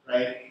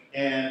 right?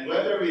 And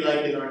whether we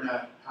like it or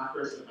not,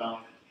 hackers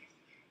abound.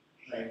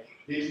 Right?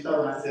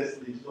 Digital assets,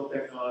 digital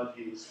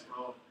technology is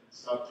prone and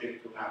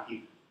subject to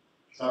hacking,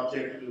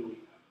 subject to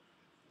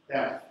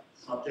theft,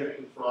 subject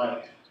to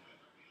fraud.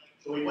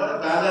 So we want to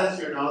balance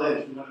your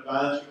knowledge, we want to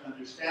balance your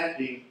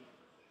understanding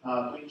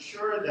to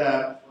ensure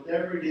that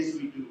whatever it is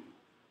we do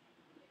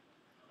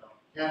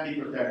can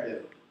be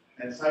protected.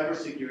 And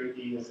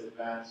cybersecurity has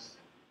advanced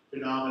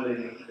phenomenally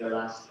in the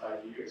last 5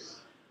 years.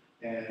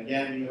 And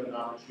again, we have an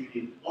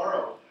opportunity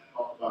tomorrow to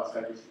talk about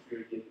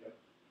cybersecurity.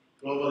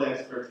 Global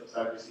experts of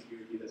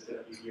cybersecurity that's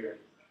going to be here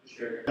to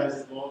share. It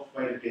has evolved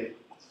quite a bit.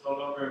 It's no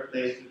longer a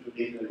place to do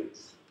data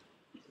lakes.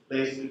 It's a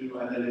place to do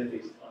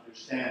analytics, to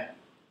understand.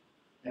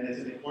 And it's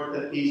an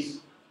important piece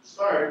to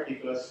start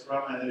because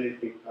from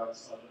analytics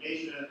comes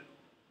automation,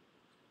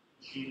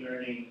 machine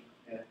learning,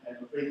 and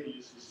I'm afraid to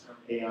use this term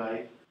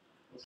AI.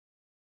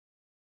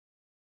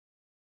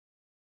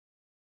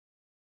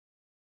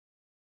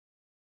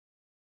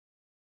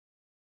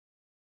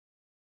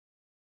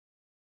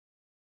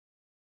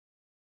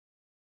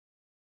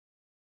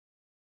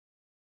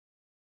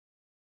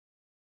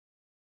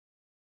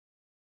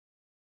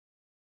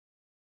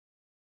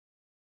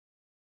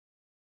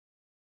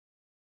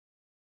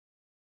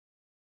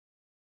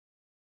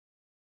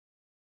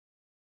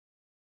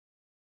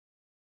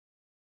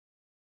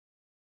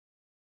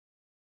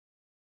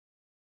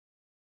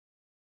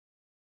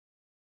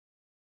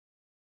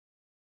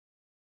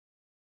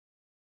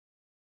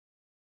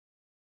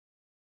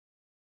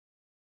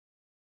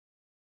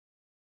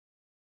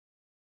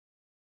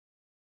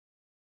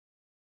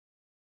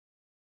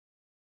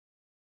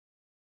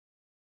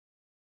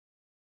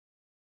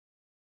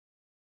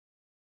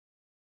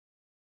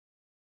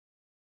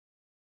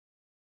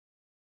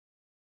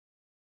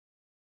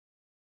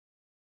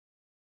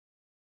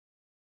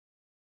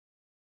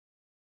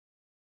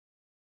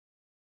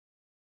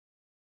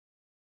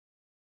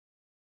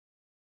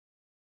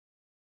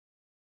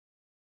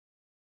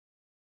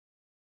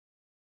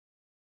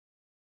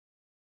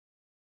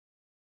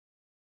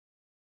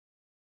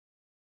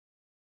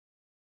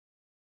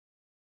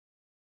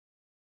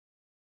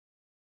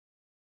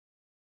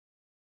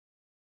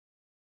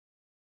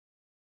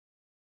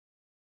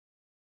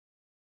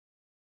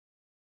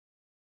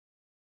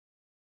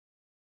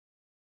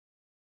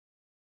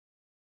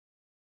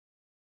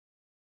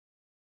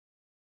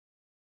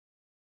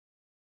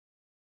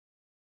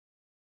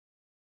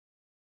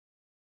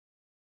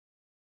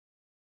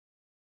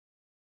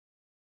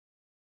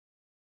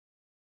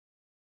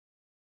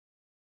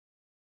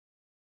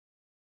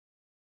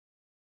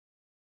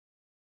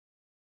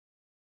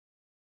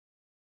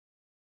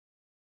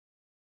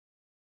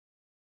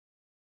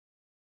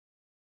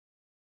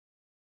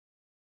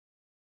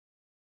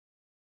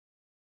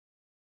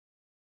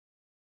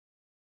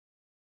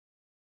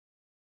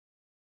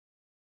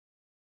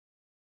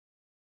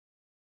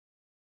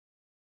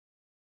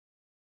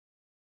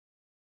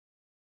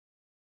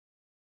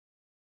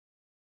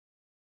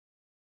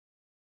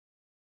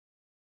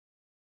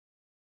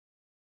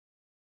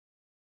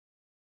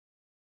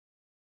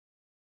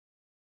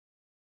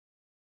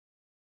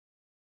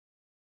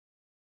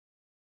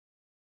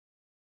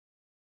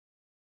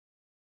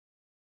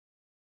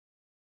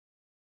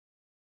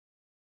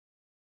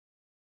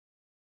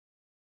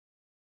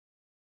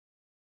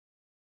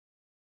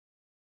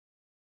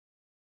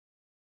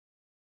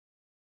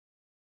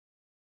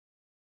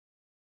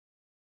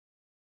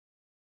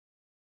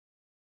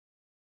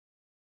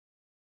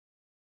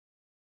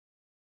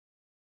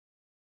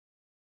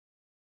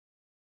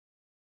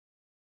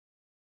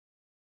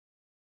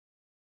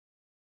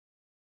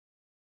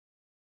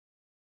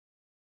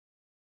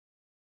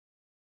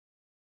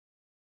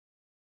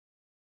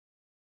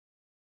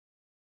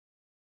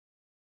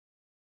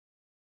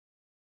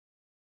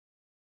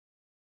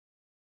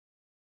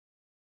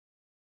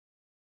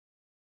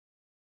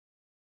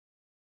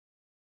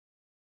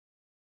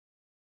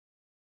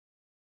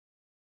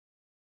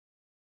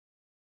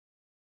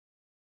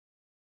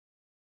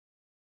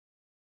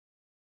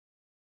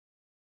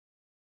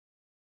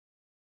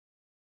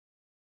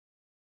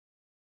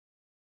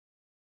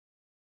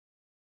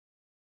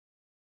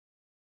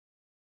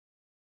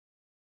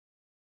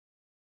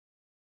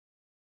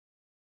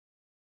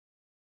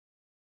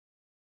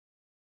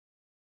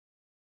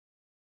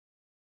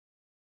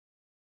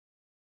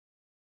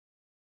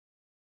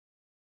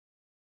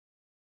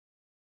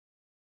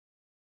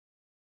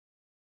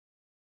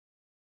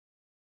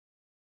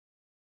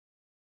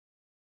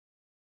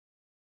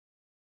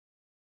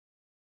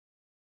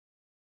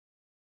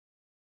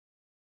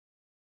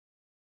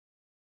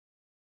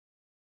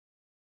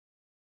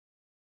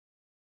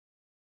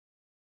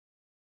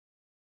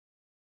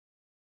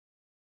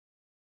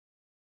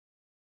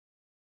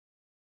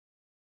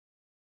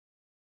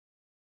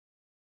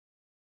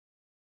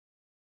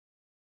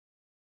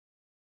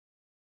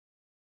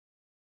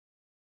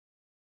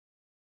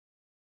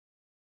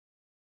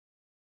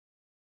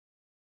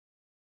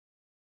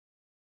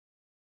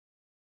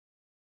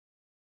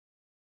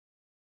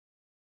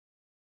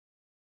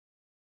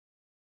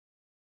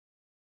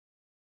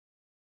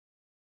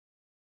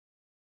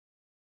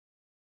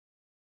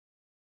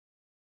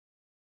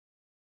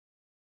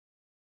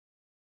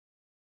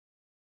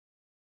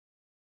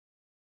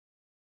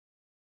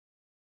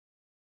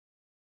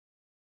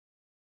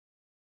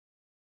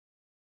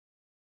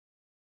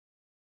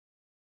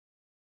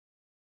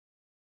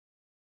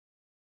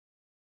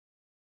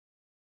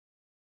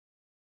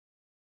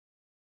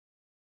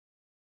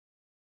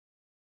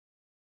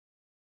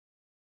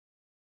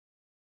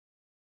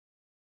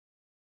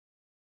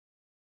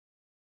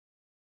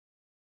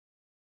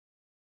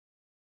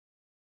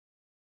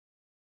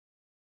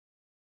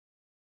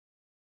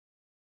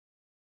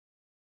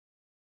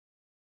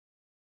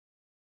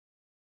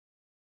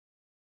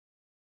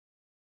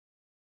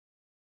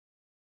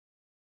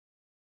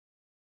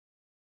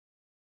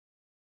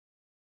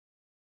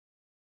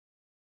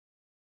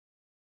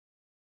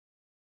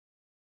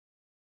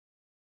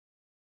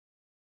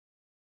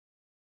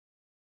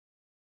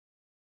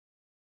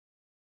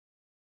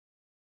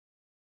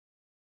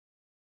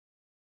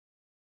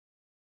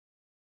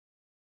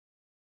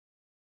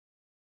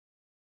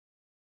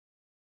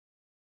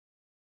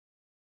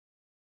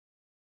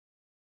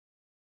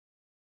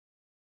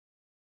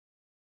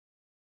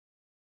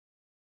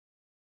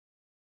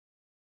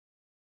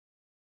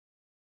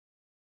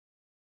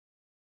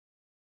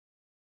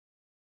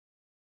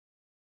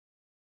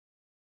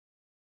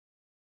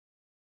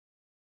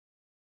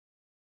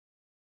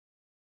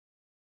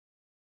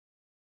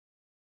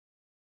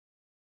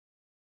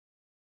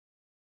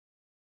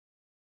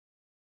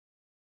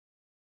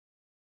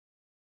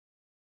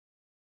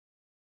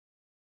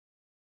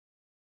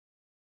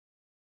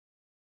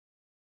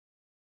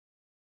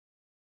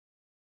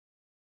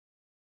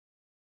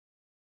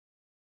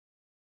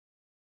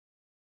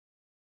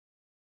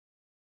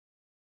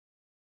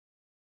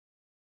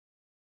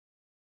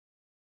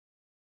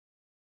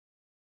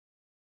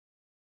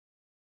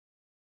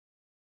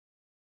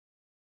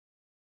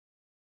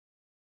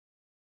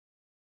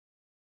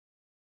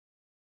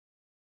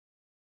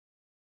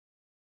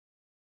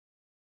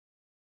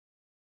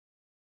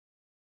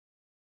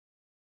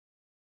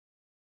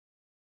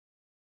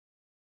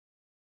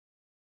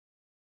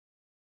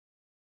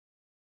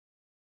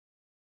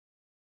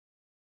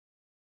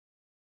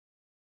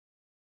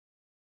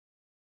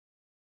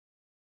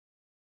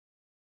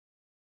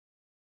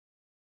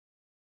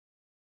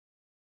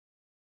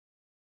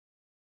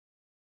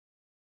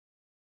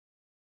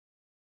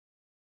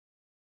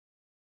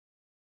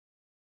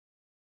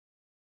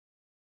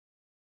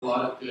 a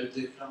lot of good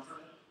did come from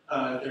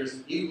it. There's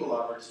an equal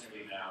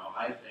opportunity now,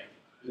 I think,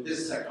 with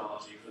this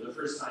technology for the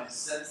first time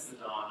since the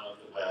dawn of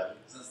the web,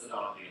 since the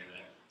dawn of the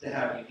internet, to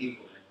have an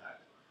equal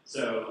impact.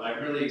 So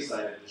I'm really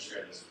excited to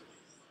share this with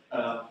you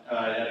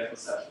at a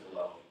conceptual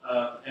level,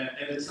 and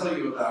to tell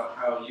you about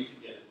how you can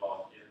get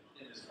involved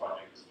in this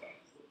project as well.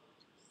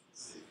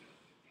 Let's see.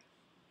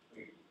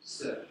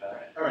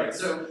 All right,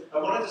 so I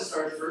wanted to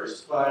start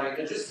first by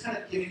just kind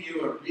of giving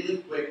you a really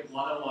quick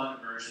one-on-one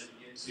immersion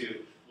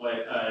into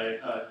what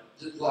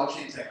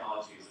blockchain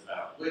technology is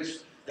about, which,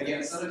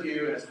 again, some of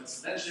you, as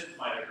Winston mentioned,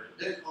 might have heard of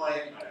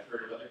Bitcoin, might have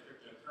heard of other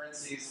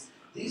cryptocurrencies.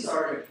 These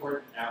are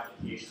important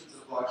applications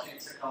of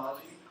blockchain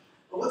technology,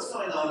 but what's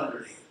going on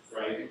underneath,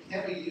 right? And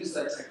can we use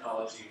that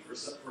technology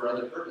for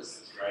other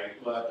purposes, right?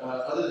 But,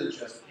 other than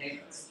just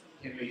payments?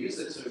 Can we use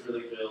it to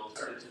really build,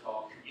 started to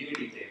call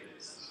community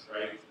databases,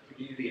 right?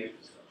 Community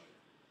infrastructure.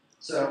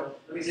 So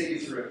let me take you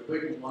through a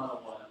quick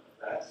one-on-one of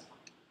that.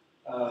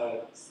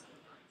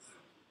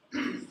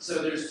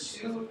 So there's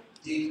two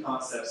deep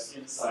concepts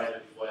inside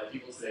of what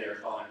people today are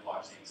calling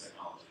blockchain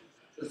technology.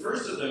 The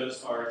first of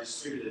those are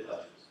distributed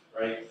ledgers,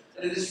 right?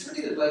 And a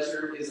distributed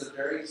ledger is a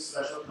very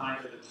special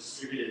kind of a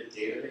distributed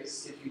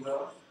database, if you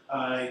will.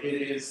 It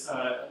is,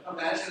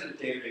 imagine a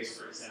database,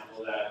 for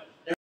example, that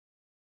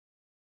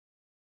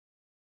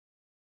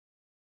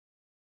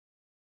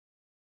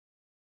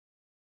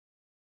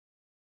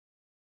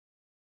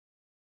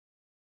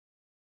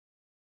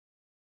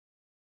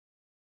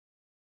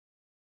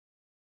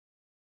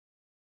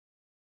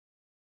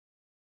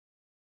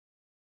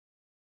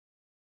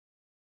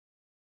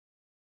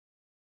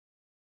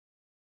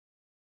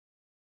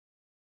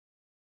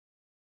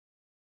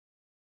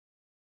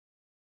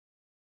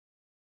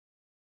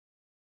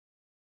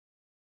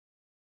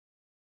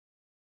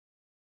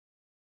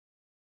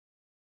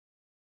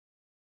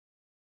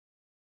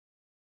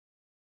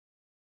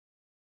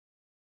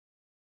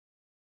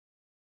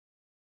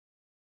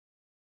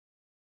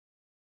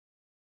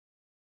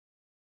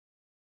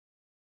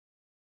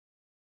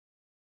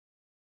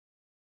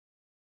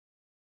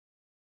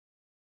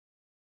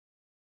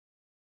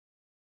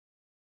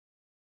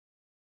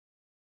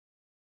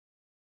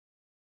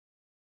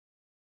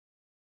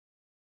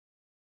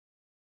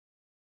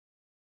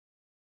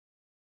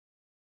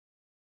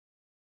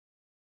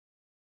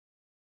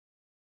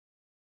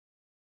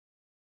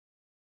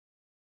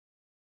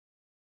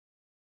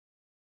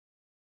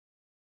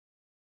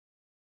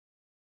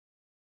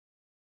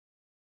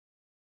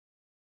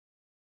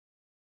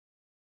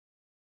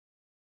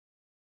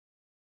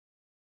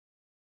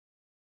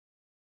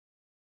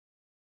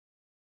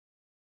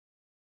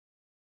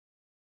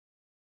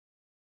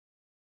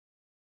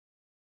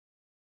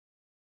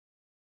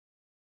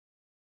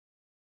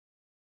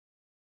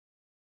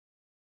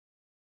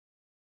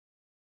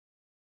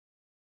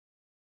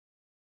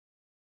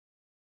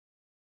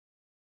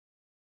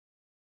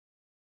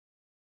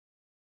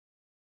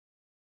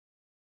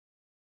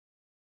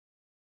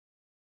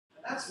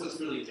and that's what's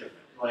really different.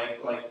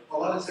 Like a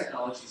lot of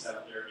technologies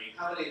out there. I mean,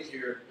 how many of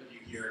you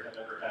here have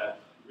ever had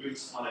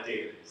roots on a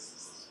database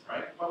system,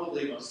 right?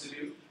 Probably most of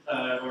you,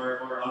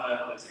 or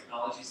on a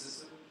technology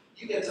system.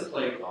 You get to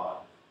play God.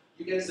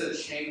 You get to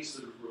change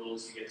the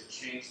rules. You get to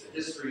change the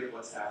history of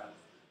what's happened.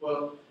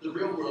 Well, the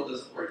real world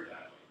doesn't work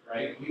that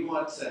way, right? We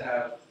want to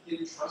have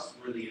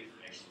trustworthy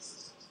information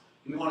systems.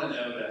 We want to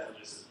know that when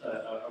there's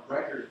a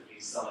record of me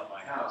selling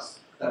my house,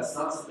 that's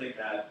not something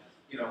that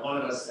one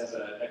of us that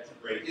can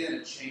break in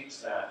and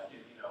change that,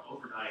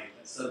 overnight,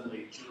 and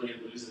suddenly Julian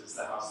loses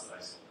the house that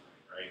I sold,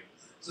 right?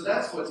 So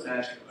that's what's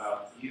magic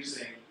about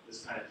using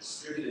this kind of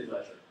distributed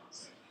ledger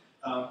concept.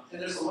 And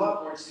there's a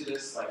lot more to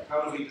this, like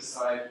how do we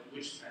decide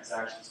which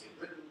transactions get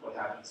written, what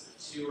happens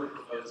if two are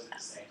proposed at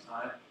the same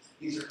time.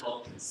 These are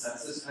called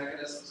consensus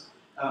mechanisms,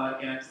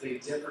 and they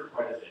differ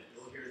quite a bit.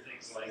 You'll hear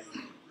things like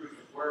proof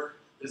of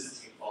work,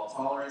 Byzantine fault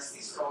tolerance.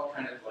 These are all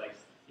kind of like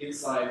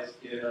inside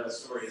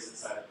stories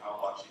inside of how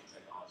blockchain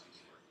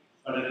technologies work.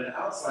 But at an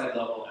outside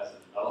level, as a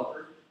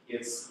developer,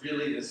 it's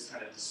really this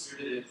kind of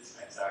distributed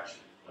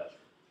transaction ledger.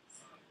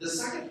 The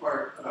second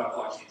part about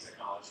blockchain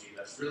technology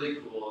that's really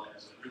cool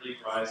and really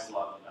drives a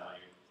lot of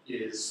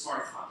value is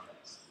smart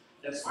contracts.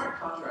 And smart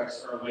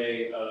contracts are a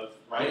way of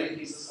writing a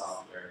piece of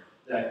software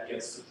that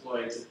gets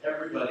deployed to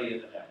everybody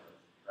in the network,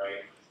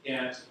 right?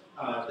 And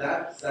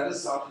that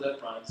is software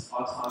that runs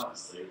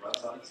autonomously, it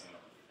runs on its own.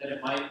 And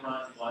it might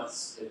run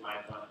once, it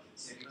might run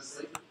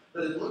continuously,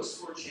 but it looks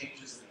for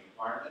changes in the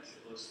environment,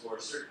 it looks for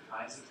certain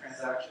kinds of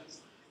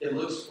transactions, it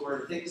looks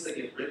for things that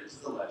get written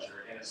to the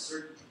ledger, and if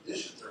certain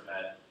conditions are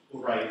met,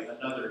 we'll write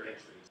another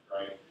entry,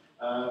 right?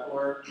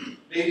 Or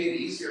maybe an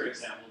easier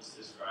example to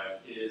describe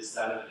is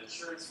that of an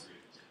insurance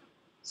agreement.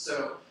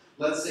 So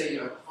let's say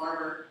you have a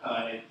farmer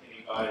and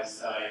he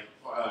buys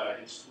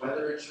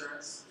weather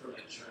insurance from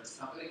an insurance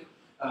company.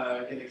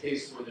 In the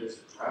case where there's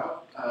a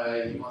drought,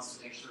 he wants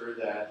to make sure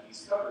that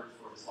he's covered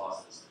for his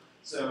losses.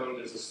 So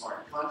there's a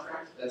smart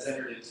contract that's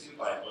entered into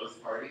by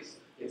both parties.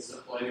 It's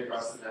deployed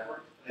across the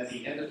network. And at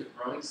the end of the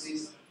growing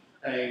season,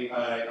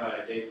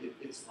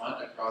 it's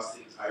run across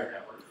the entire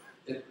network.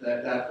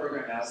 that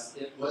program asks,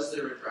 was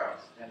there a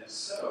drought? And if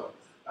so,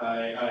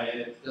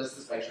 it does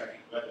this by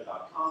checking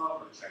weather.com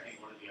or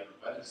checking one of the other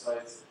weather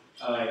sites.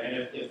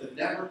 And if the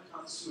network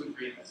comes to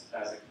agreement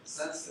as a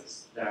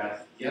consensus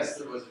that yes,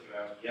 there was a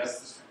drought, yes,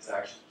 this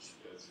transaction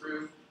should go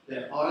through,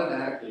 then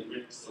automatically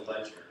written to the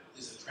ledger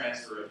is a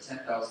transfer of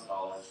 $10,000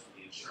 from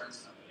the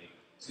insurance company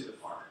to the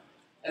farmer.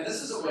 And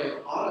this is a way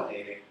of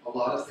automating a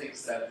lot of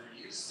things that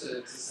we're used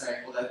to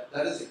saying, well,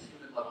 that is a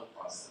human level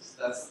process.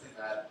 That's something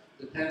that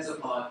depends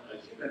upon a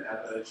human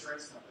at the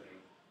insurance company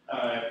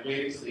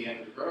waiting till the end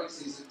of the growing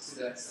season to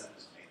then send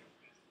us payment.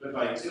 But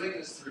by doing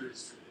this through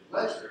distributed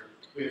ledger,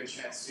 we have a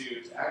chance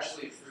to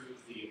actually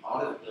improve the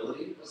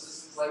auditability of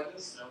systems like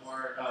this. No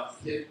more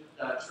hidden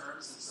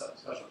terms and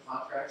special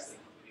contracts that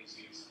companies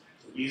use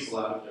to weasel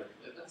out of their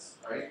commitments,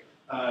 right?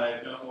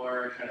 No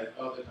more kind of,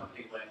 oh, the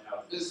company went out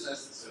of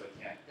business and so it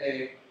can't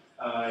pay.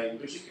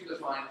 But you can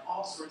define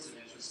all sorts of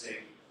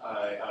interesting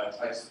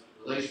types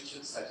of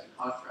relationships, types of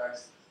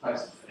contracts,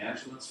 types of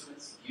financial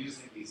instruments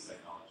using these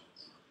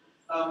technologies.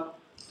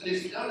 But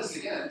if you notice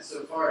again,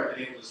 so far I've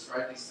been able to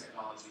describe these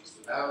technologies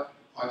without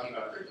talking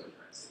about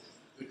cryptocurrencies.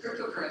 But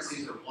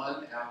cryptocurrencies are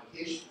one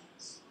application of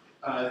this.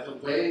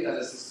 The way that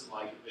a system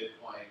like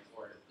Bitcoin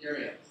or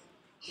Ethereum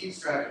keeps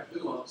track of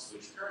who owns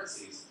which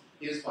currencies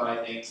is by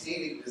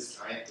maintaining this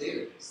giant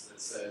database that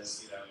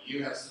says,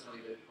 you have so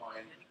many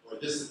Bitcoin, or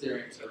this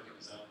Ethereum token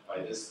is owned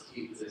by this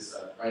key, this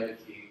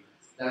private key,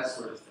 that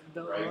sort of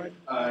thing, right?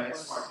 And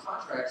smart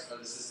contracts are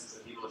the systems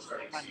that people are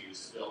starting to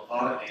use to build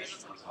automation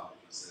on top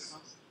of these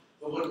systems.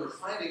 But what we're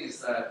finding is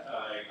that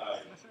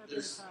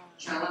there's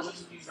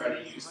challenges when you try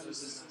to use those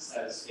systems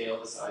at a scale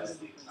the size of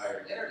the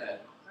entire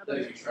internet, that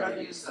if you try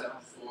to use them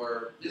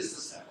for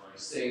business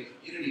networks, say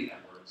community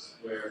networks,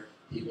 where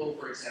people,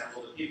 for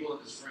example, the people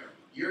in this room,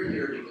 you're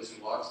here because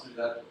you walked through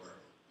that door.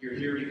 You're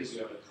here because you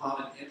have a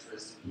common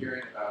interest in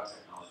hearing about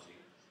technology.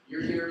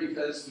 You're here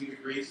because we've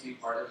agreed to be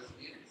part of a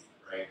community,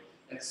 right?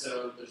 And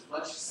so there's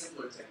much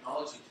simpler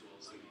technology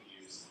tools we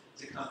can use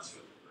to come to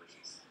a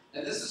convergence.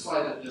 And this is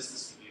why the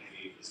business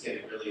community is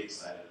getting really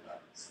excited about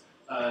this.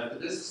 The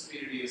business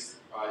community is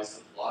comprised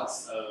of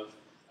lots of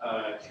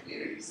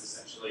communities,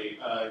 essentially,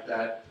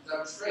 that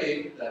conduct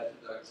trade, that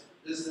conduct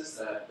business,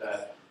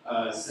 that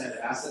send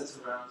assets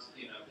around,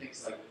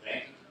 things like the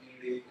banking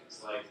community,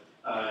 things like,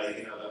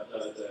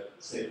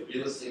 say, the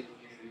real estate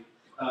community.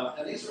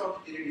 And these are all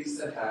communities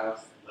that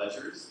have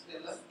ledgers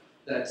in them,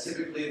 that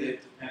typically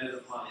they've depended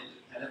upon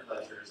independent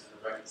ledgers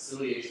and a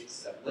reconciliation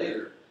step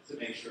later to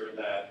make sure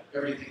that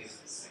everything is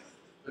in sync.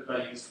 But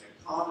by using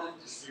a common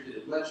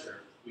distributed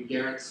ledger, we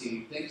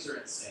guarantee things are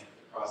in sync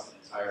across an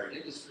entire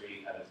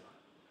industry at a time.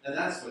 And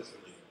that's what's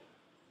really cool.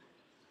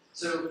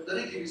 So let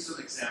me give you some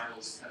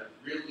examples, kind of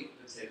real meat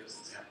and potatoes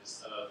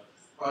examples of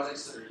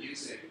projects that are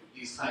using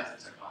these kinds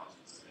of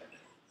technologies today,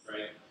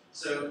 right?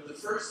 So the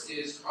first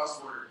is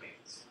cross-border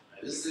payments.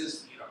 Right? This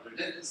is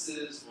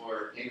remittances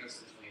or payments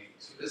between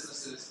two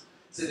businesses.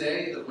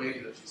 Today, the way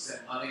that you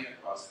send money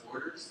across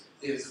borders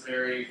is a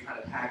very kind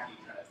of hacky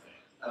kind of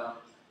thing.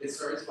 It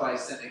starts by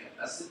sending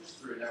a message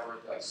through a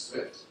network like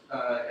SWIFT,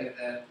 and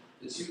then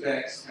the two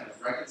banks kind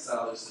of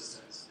reconcile their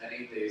systems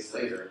many days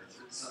later,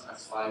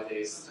 sometimes 5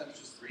 days, sometimes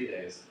just 3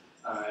 days,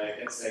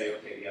 and say,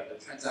 okay, yeah,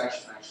 the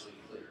transaction actually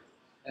cleared.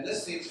 And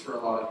this means for a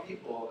lot of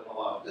people and a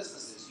lot of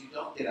businesses, you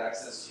don't get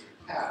access to your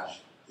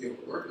cash to be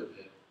able to work with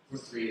it for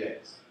 3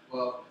 days.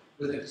 Well,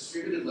 with a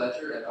distributed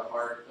ledger at the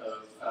heart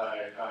of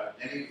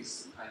many of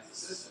these kinds of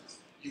systems,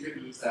 you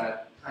can move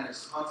that kind of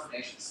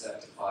confirmation step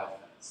to 5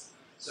 minutes.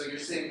 So you're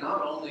seeing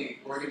not only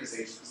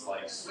organizations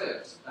like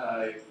SWIFT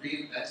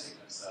reinventing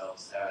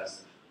themselves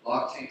as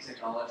blockchain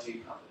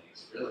technology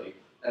companies, really,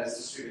 as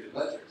distributed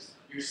ledgers.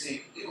 You're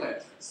seeing new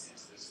entrants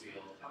into this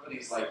field,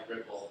 companies like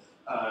Ripple,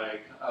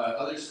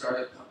 other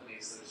startup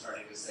companies that are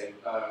starting to say,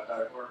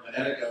 or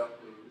Monetico,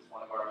 who is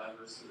one of our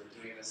members who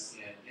are doing this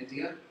in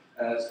India,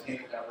 as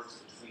payment networks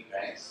between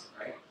banks,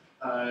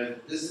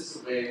 right? This is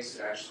a way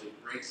to actually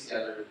bring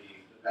together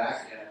the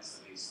back ends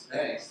of these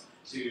banks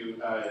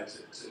to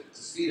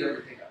speed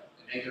everything up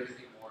and make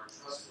everything more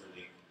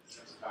trustworthy in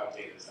terms of how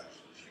data is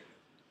actually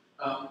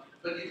shared.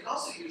 But you can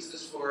also use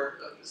this for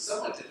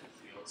somewhat different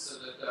fields, so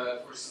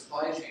that for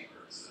supply chain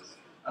purposes.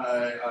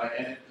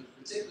 And the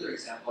particular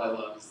example I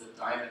love is the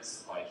diamond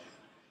supply chain.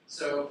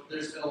 So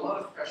there's been a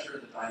lot of pressure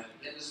in the diamond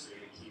industry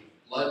to keep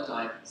blood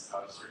diamonds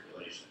out of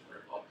circulation, what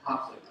are called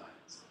conflict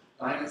diamonds.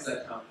 Diamonds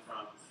that come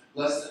from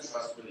less than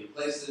trustworthy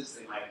places,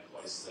 they might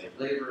employ slave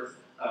labor,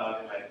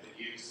 they might have been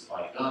used to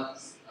buy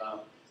guns.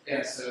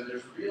 And so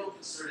there's a real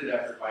concerted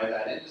effort by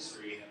that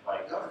industry and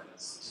by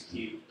governments to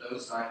keep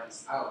those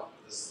diamonds out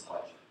of the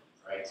supply chain,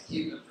 right? To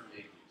keep them from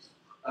being used.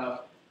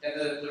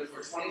 And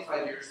for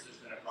 25 years, there's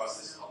been a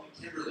process called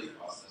the Kimberley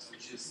process,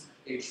 which is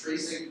a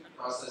tracing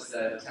process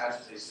that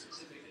attaches a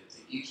certificate to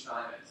each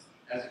diamond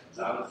as it comes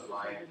out of the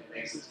mine and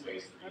makes its way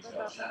to the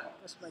retail channel.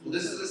 Well,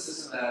 this is a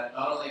system that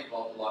not only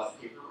involved a lot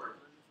of paperwork,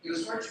 it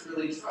was hard to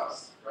really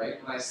trust,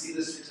 right? When I see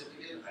this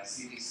certificate and I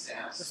see these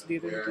stamps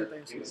where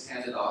it was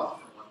handed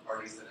off from one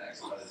party to the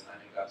next by the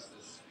time it got to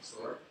the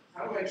store,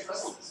 how do I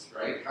trust this,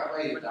 right? How do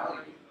I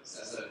evaluate this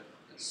as a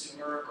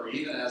consumer or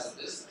even as a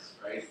business,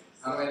 right?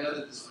 How do I know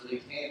that this really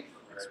came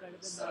from where it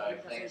was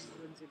claimed to?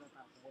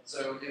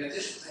 So in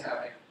addition to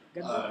having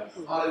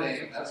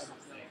auditing and that sort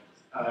of thing,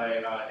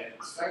 and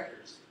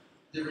inspectors,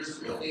 there is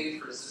a real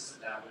need for a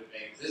system that would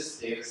make this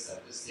data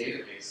set, this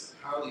database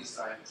of how these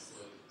diamonds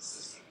flow through the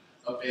system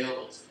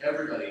available to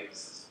everybody in the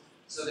system,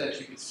 so that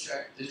you could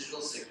check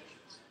digital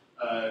signatures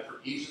for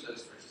each of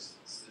those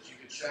participants, that you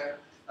could check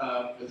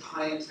with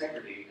high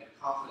integrity and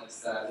confidence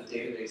that the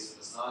database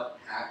was not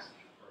hacked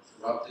or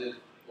corrupted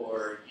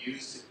or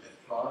used to commit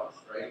fraud,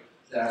 right?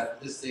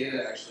 That this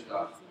data actually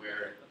got from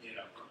where,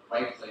 from the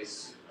right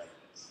place to the right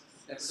place.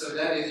 And so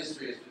that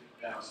industry has been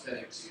now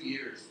spending 2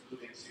 years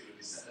moving to a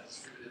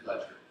distributed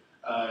ledger,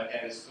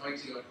 and is going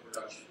to go into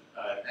production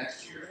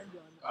next year,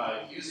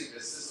 using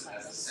this system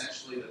as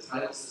essentially the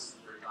title system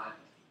for a diamond.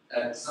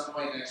 At some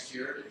point next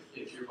year,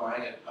 if you're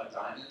buying a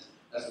diamond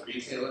as a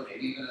retailer,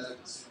 maybe even as a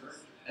consumer,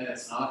 and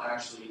it's not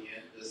actually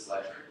in this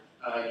ledger,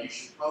 you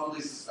should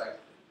probably suspect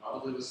it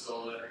probably was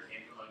stolen or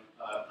came from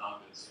a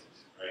non-good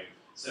source, right?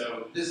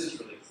 So this is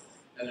really cool.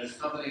 And there's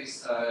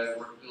companies who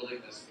are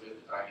building this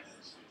with the diamond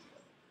industry.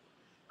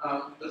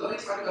 But let me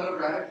talk about a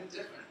radically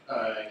different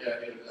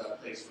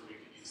place where we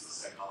can use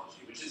this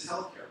technology, which is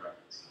healthcare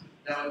records.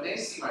 Now, it may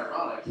seem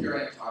ironic, here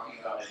I am talking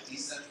about a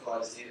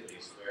decentralized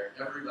database where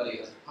everybody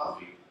has a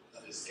copy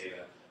of this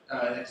data,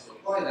 and to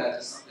apply that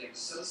to something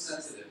so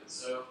sensitive and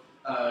so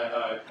kind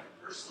of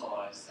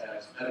personalized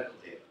as medical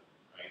data,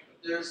 right?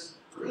 But there's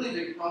a really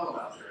big problem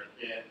out there,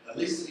 at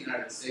least in the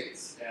United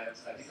States, and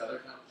I think other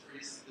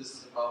countries, this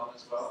is a problem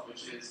as well,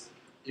 which is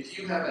if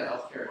you have a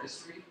healthcare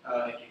history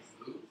and you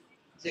move,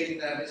 taking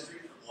that history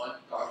from one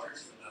doctor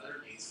to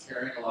another means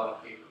carrying a lot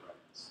of paper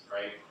records,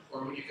 right?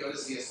 Or when you go to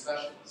see a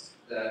specialist,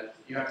 that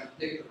you have to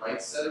pick the right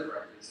set of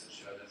records and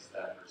show them to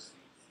that person.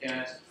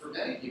 And for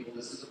many people,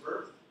 this is a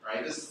burden,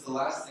 right? This is the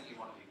last thing you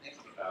want to be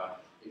thinking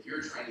about if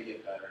you're trying to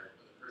get better,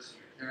 or the person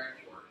you're caring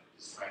for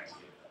is trying to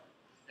get better.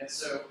 And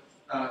so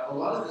a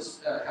lot of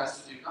this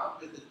has to do not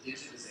with the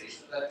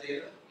digitization of that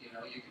data. You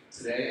can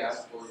today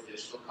ask for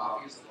digital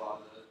copies of a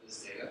lot of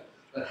this data,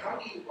 but how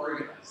do you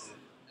organize it?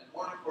 And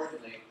more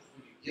importantly,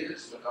 when you give it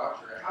to a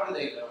doctor, how do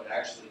they know it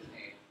actually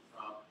came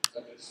from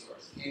a good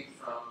source, came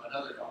from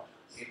another doctor,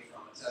 came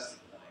from a testing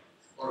clinic?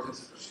 Or if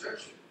it's a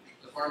prescription,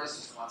 the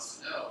pharmacist wants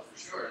to know for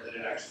sure that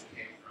it actually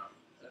came from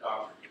a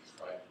doctor who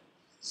prescribed it.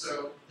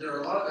 So there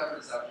are a lot of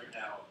efforts out there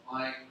now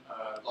applying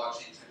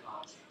blockchain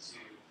technology to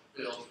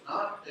build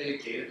not a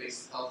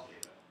database of health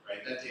data,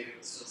 right? That data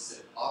would still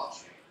sit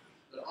off-chain,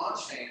 but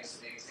on-chain is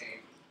to maintain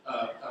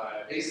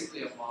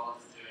basically a model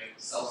for doing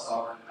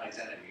self-sovereign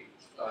identity,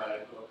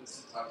 which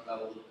talked about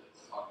a little bit.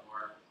 We'll talk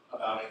more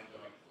about it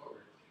going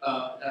forward.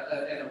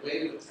 And a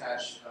way to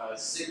attach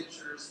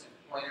signatures and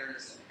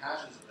pointers and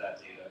hashes of that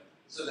data,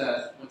 so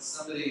that when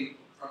somebody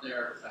from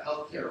their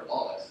healthcare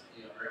wallet,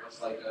 very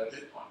much like a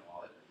Bitcoin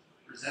wallet,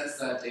 presents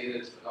that data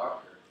to the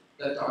doctor,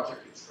 that doctor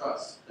can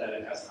trust that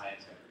it has high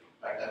integrity.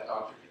 In fact, that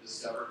doctor can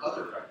discover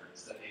other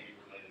records that may be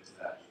related to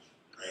that patient,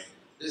 right?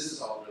 This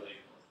is all really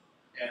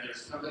important. And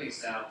there's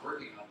companies now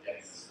working on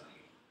getting this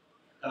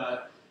done.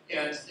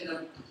 And in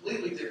a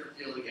completely different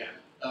field again,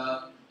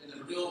 in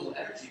the renewable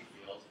energy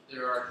field,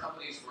 there are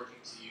companies working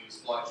to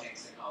use blockchain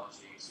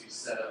technology to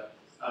set up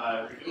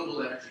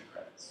renewable energy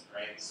credits,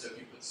 right? So if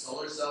you put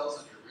solar cells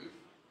on your roof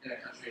in a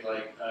country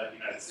like the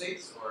United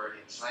States, or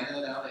in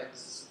China now, they have a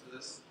system for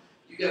this,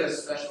 you get a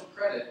special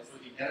credit for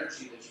the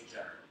energy that you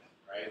generate,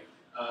 right?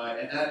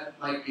 And that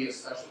might be a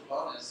special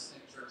bonus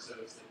in terms of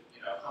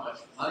how much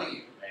money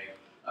you can make,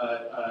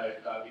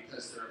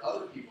 because there are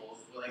other people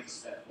willing to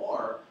spend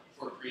more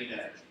for green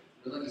energy,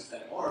 willing to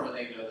spend more when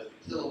they know that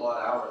the kilowatt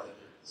hour that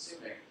they're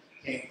consuming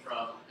came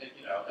from,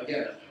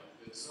 again,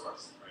 a good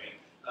source, right?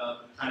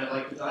 Kind of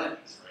like the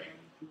diamonds,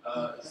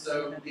 right?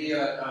 So in the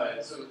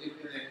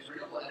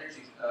renewable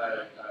energy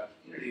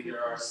community,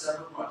 there are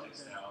several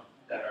projects now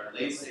that are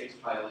late-stage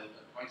pilot,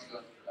 going to go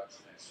into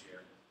production next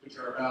year, which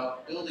are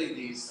about building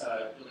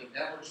building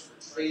networks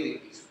for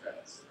trading these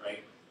credits,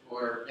 right?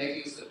 Or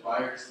making so that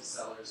buyers and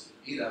sellers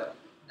can meet up,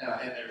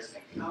 and there's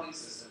an accounting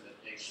system that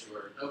makes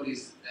sure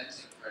nobody's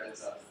inventing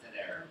credits out of thin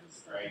air,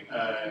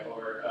 right?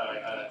 Or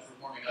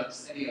performing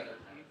any other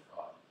kind of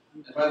fraud.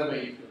 And by the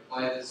way, you can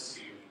apply this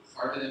to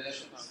carbon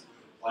emissions,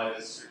 you can apply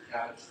this to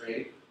cap and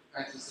trade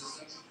kinds of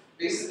systems.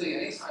 Basically,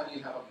 anytime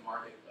you have a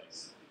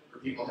marketplace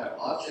where people have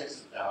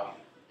objects of value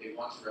they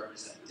want to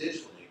represent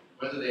digitally,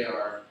 whether they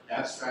are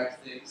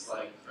abstract things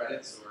like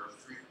credits or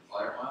frequent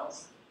flyer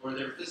miles, or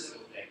they're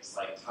physical things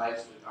like tied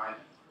to a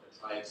diamond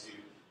or tied to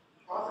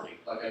property,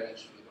 like I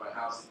mentioned with my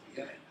house at the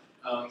beginning.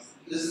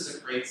 This is a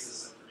great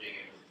system for being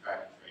able to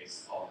track and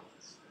trace all of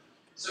this.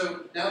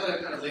 So now that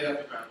I've kind of laid out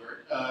the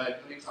groundwork,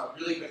 let me talk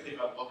really quickly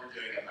about what we're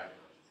doing at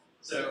Hyperledger.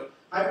 So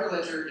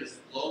Hyperledger is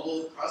a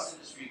global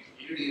cross-industry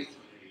community of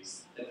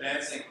communities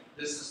advancing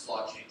business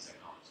blockchain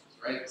technologies,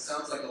 right? It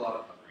sounds like a lot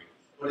of hungry.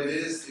 What it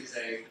is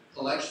a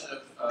collection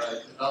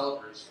of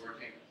developers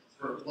working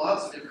for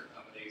lots of different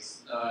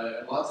companies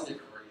and lots of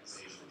different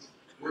organizations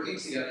working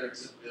together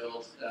to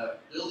build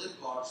building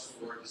blocks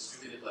for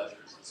distributed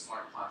ledgers and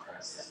smart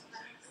contract systems,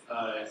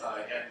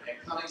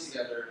 and coming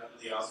together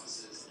under the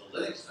auspices of the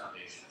Linux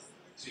Foundation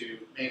to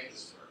make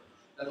this work.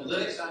 Now, the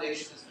Linux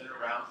Foundation has been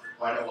around for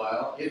quite a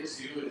while. It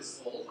too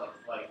is old,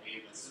 like me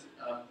and Winston.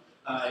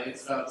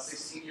 It's about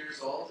 16 years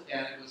old,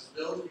 and it was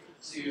built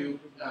to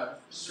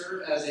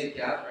serve as a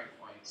gathering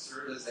point,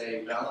 serve as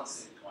a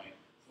balancing point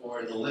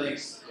for the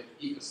Linux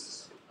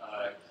ecosystem,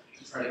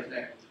 to try to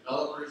connect with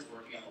developers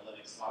working on the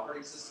Linux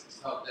operating system,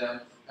 to help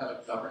them have a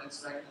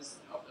governance mechanism,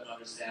 help them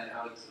understand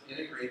how to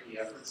integrate the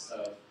efforts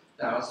of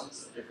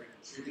thousands of different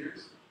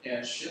contributors,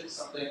 and ship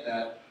something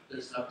that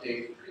there's an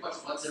update pretty much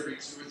once every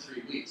 2 or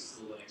 3 weeks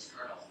to the Linux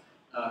kernel.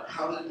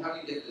 How do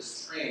you get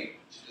this train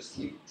to just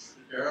keep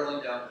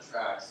barreling down the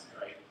tracks,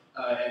 right?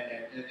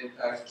 And in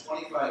fact,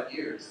 25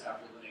 years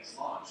after Linux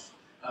launched,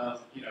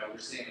 we're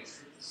seeing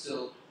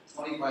still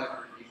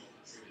 2,500 people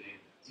contributing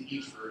to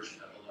each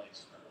version of the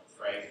Linux kernel,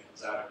 right? It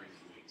comes out every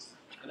few weeks.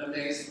 An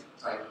amazing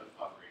type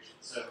of operation.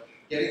 So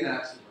getting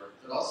that to work,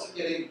 but also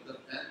getting the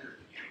vendor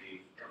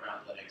community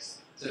around Linux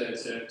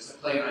to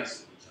play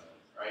nice with each other,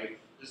 right?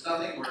 There's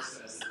nothing worse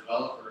than as a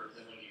developer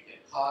than when you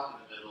get caught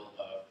in the middle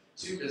of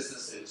two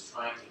businesses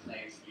trying to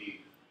claim to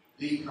be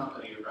the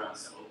company around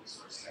some open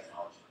source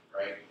technology,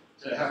 right?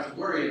 To have to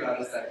worry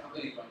about, is that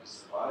company going to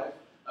survive?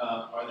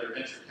 Are there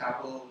venture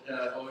capital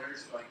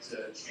owners going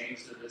to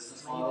change their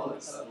business model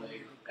and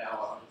suddenly now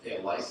I'll have to pay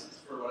a license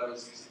for what I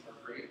was using for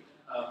free?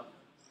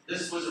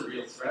 This was a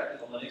real threat in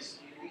the Linux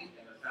community,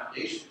 and the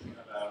foundation came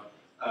about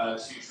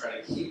to try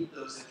to keep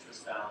those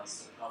interests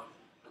balanced and help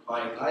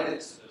provide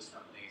guidance to those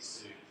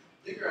companies to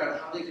figure out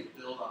how they could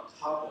build on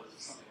top of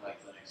something like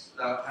Linux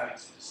without having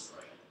to destroy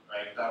it,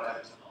 right? Without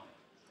having to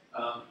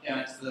own it.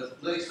 And the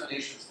Linux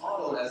Foundation's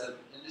model as an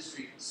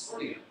industry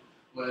consortium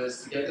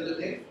was to get them to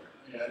pay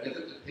for it, get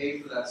them to pay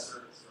for that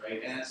service,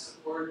 right? And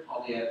support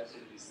all the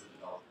activities of the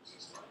developers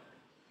as well.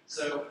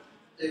 So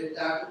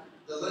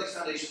the Linux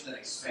Foundation then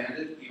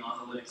expanded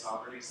beyond the Linux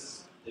operating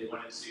system. They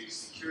went into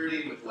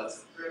security with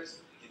Let's Encrypt,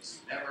 into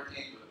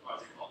networking with a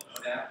project called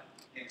Node,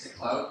 into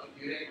cloud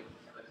computing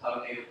with the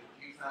Cloud Native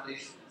Compute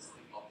Foundation and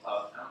something called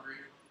Cloud Foundry.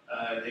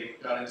 They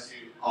got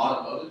into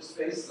automotive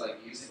space, like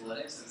using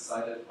Linux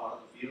inside of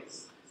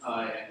automobiles,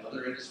 and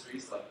other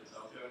industries like the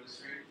telco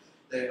industry.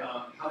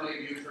 How many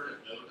of you have heard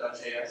of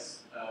Node.js?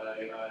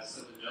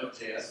 So the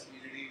Node.js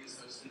community is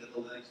hosted at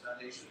the Linux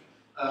Foundation.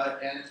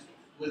 And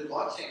with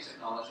blockchain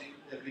technology,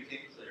 it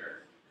became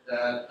clear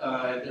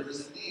that there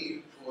was a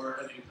need for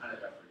a new kind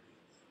of effort.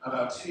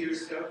 About 2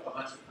 years ago, a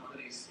bunch of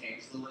companies came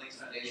to the Linux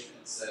Foundation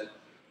and said,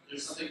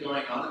 there's something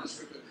going on in the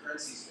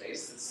cryptocurrency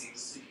space that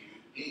seems to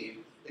need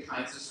the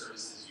kinds of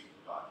services you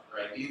provide,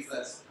 right? Needs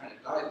that kind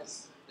of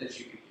guidance that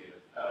you can give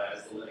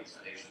as the Linux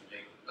Foundation,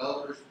 make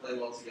developers play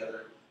well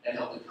together and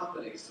help the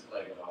companies to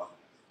play well.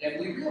 And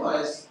we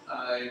realized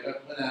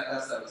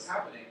as that was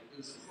happening, it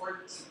was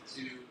important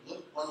to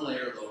look one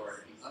layer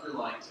lower at the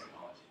underlying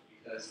technology,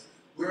 because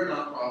we're a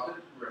nonprofit,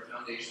 we're a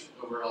foundation,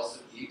 but we're also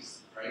geeks,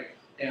 right?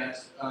 And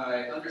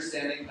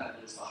understanding kind of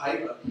there's the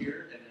hype up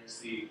here, and there's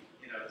the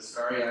the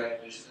starry-eyed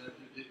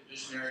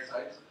visionary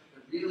types.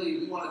 But really,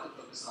 we wanted to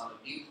focus on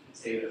the meat and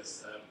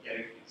potatoes of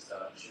getting things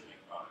done and shipping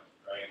product,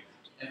 right?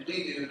 And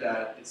we knew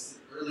that it's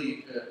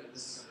early.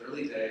 This is an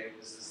early day.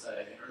 This is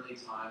an early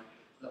time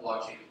in the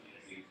blockchain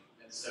community,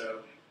 and so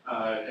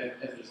and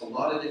there's a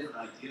lot of different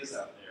ideas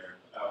out there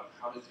about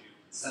how to do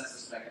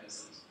consensus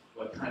mechanisms,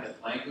 what kind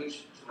of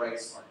language to write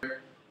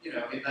smart. In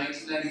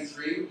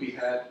 1993, we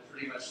had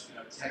pretty much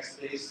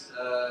text-based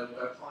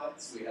web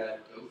clients. We had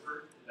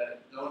Gopher.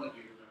 No one of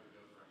you remember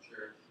Gopher, I'm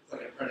sure. It's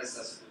like a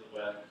predecessor to the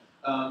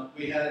web.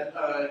 We had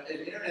an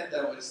internet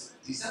that was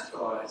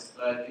decentralized,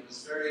 but it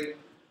was very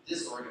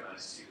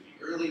disorganized too.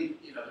 The early,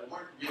 there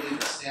weren't really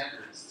the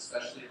standards,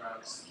 especially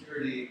around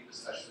security,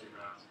 especially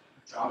around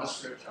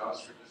JavaScript.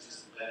 JavaScript was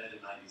just invented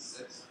in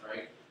 '96,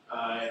 right?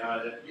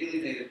 That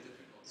really made it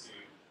difficult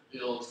to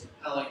build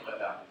compelling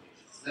web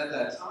applications. And at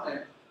that time,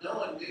 no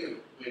one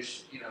knew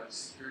which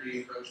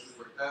security approach would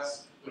work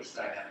best, which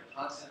dynamic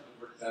content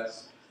would work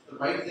best. The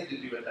right thing to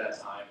do at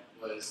that time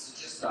was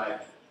to just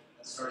dive in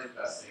and start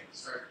investing,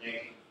 start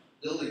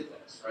building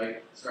things,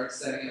 right? Start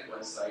setting up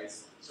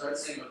websites, start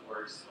seeing what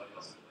works and what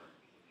doesn't work.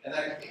 And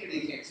that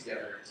community came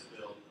together to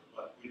build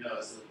what we know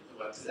as the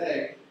web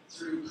today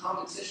through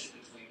competition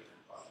between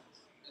different projects.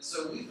 And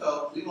so we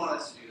felt we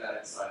wanted to do that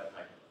inside of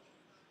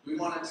Hyperledger. We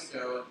wanted to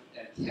go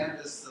and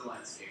canvas the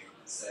landscape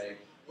and say,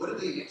 what are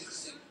the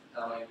interesting,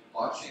 compelling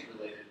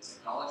blockchain-related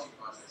technology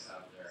projects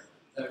out there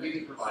that we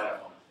can provide a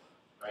home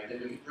for, right?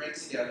 That we can bring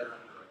together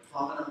under a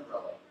common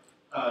umbrella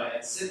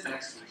and sit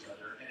next to each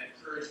other and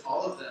encourage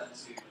all of them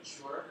to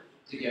mature,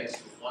 to get to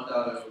a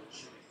 1.0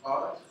 shipping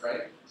product,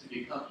 right? To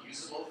become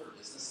usable for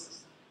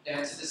businesses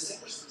and to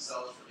distinguish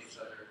themselves from each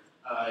other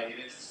in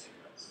interesting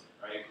ways,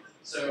 right?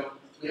 So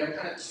we have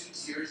kind of two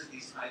tiers of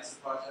these kinds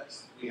of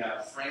projects. We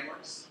have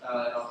frameworks,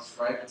 and I'll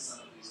describe what some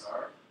of these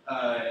are.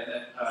 And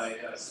then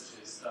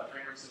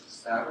frameworks such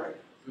as Fabric,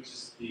 which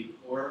is the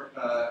core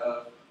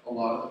of a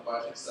lot of the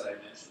projects that I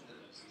mentioned in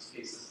the those use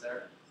cases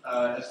there,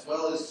 as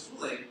well as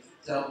tooling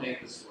to help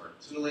make this work.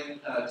 Tooling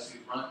to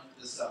run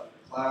this stuff in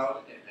the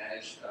cloud and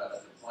manage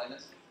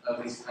deployment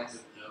of these kinds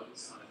of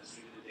nodes on a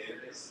distributed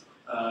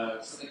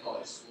database. Something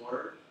called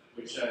Explorer,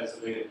 which is a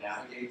way to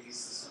navigate these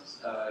systems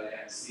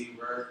and see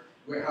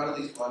how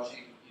do these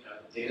blockchain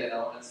data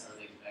elements, are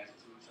they connected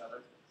to each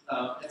other?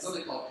 And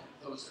something called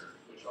Composer,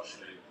 which I'll show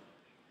you.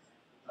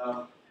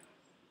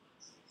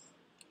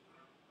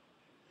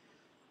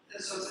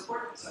 And so it's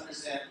important to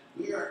understand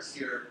we aren't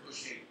here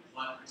pushing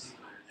one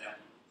particular network.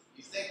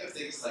 You think of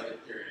things like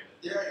Ethereum.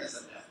 Ethereum is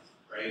a network,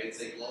 right?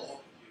 It's a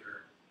global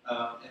computer.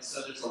 And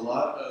so there's a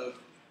lot of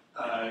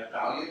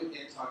value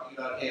in talking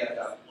about, hey, I've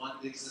got one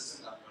big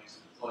system I'm going to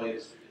deploy a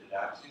distributed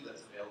app to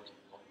that's available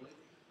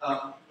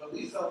globally. But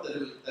we felt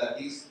that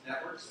these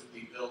networks would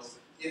be built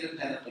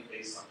independently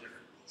based on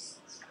different rule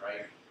sets,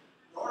 right?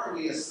 Nor are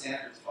we a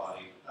standards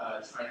body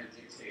trying to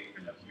dictate,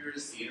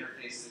 here's the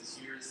interfaces,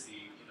 here's the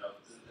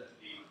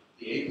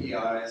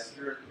APIs,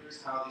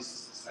 here's how these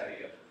systems tie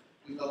together.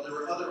 We felt there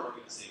were other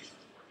organizations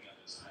working on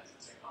those kinds of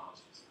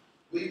technologies.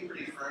 We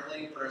pretty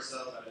firmly put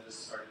ourselves, this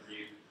is hard to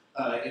read,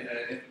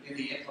 in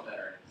the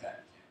implementer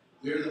camp.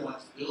 We're the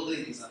ones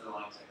building these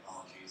underlying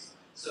technologies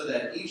so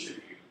that each of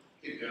you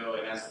could go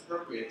and, as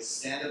appropriate,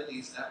 stand up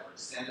these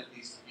networks, stand up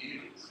these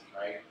communities,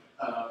 right?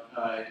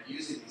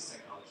 Using these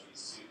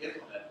technologies to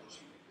implement what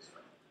you think is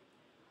right.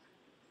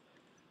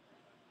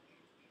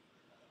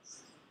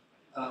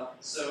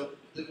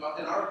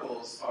 And our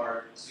goals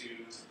are to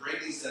bring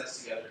these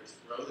devs together, to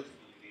grow the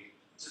community,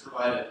 to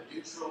provide a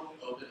neutral,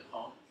 open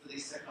home for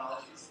these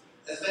technologies.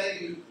 As many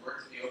of you who've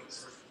worked in the open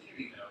source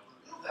community know,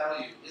 the real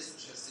value isn't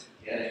just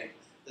in getting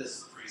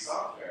this free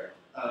software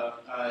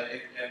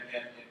and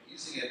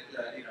using it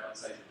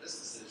inside your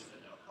businesses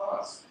at no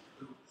cost.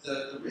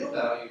 The real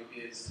value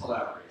is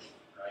collaboration,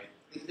 right?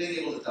 It's being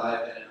able to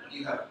dive in, and when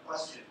you have a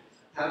question,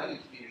 having a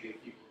community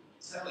of people who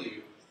will tell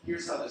you,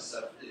 here's how this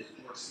stuff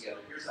works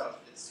together, here's how it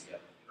fits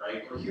together,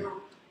 right? Or here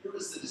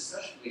was the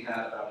discussion we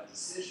had about a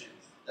decision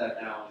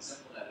that now is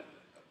implemented in the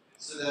code.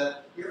 So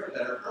that you're a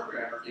better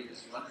programmer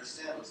because you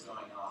understand what's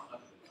going on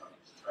under the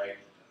covers, right?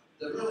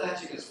 The real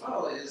magic as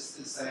well is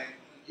saying,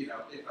 if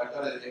I've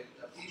got a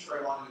feature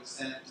I want to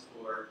extend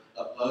or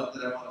a bug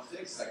that I want to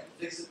fix, I can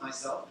fix it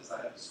myself because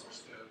I have the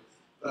source code.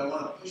 But I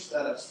want to push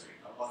that upstream.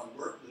 I want to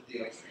work with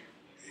the upstream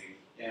community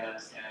and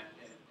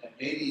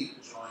maybe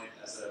even join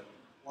as a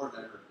board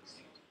member of the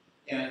team.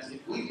 And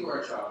if we do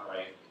our job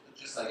right,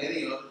 just like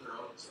any other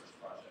open source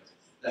project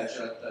that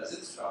does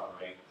its job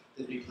right,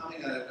 then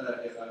becoming a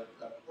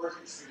core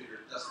contributor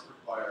doesn't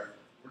require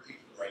working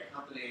for the right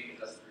company. It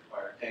doesn't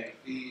require paying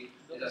a fee.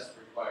 It doesn't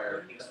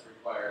require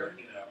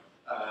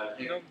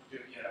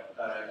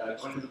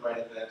going to the right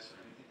events or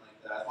anything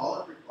like that.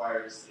 All it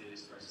requires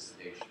is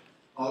participation.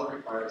 All it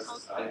requires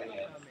is diving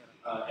in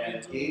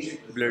and engaging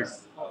with the rest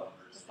of the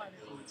developers and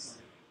building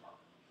something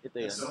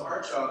common. And so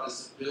our job is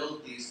to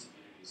build these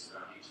communities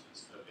around each of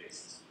these code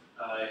bases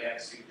and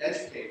to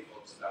educate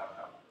folks about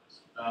how it works.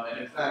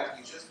 And in fact,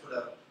 we just put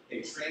up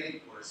a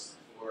training course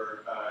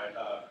for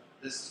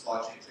business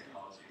blockchain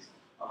technologies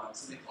on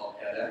something called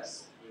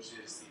edX, which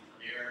is the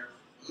premier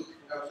MOOC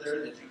out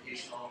there, the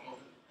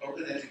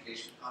open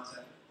education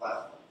content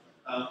platform.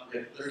 We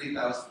have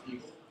 30,000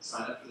 people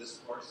sign up for this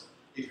course.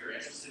 If you're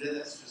interested in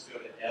this, just go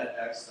to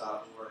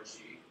edx.org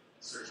and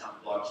search on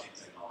blockchain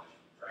technology,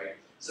 right?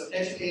 So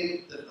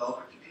educating the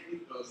developer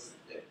community, both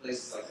at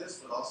places like this,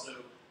 but also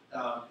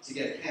to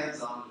get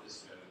hands-on with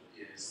this code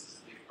is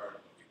a big part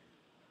of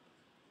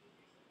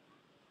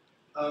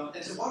it.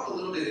 And to walk a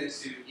little bit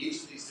into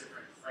each of these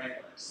different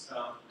frameworks,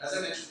 as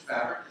I mentioned,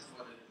 Fabric is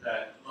one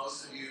that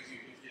most of you, if you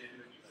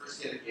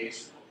first get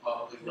engaged, will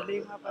probably work with.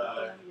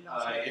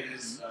 It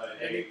is a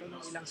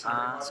most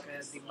mature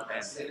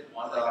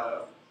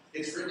 1.0.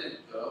 It's written in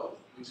Go,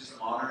 which is a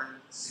modern,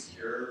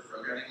 secure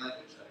programming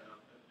language. I don't know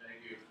if many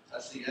of you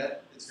have touched it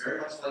yet. It's very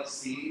much like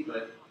C,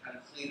 but kind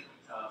of cleaner.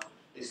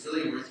 It's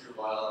really worth your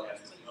while, and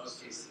in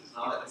most cases, it's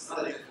not a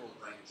difficult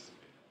language to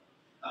pick.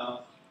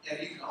 And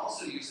you can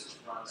also use it to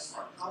run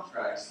smart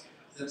contracts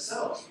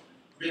themselves,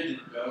 written in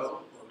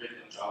Go, or written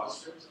in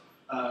JavaScript,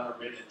 or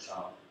written in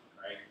Java,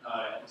 right?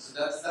 And so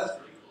that's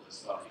pretty cool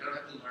as well. You don't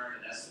have to learn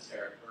an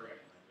esoteric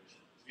programming language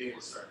to be able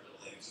to start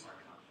building smart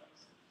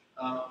contracts.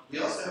 We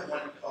also have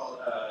one called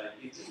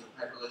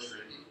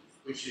Hyperledger Indie,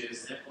 which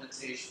is an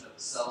implementation of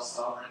the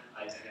self-sovereign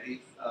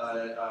identity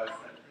kind of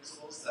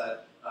principles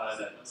that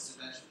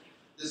Winston mentioned.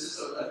 This is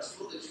a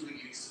tool that you would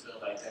use to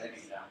build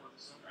identity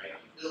networks, right?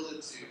 You build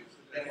it to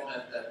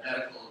implement that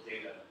medical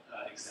data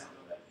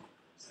example that you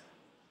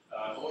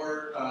example.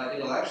 Or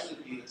it'll actually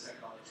be the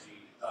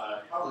technology,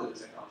 probably the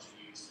technology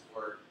used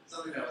for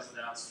something that was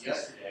announced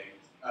yesterday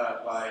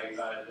by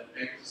the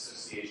Bankers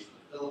Association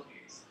of the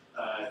Philippines,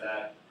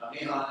 that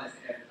Amihan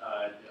and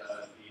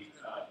the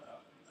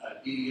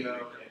BDO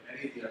and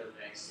many of the other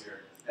banks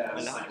here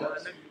have signed up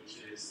to, which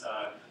is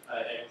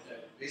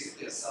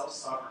basically a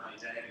self-sovereign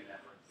identity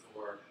network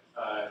for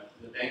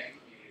the banking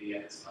community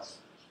and its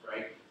customers,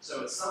 right?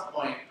 So at some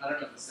point, I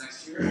don't know if it's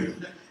next year,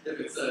 if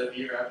it's the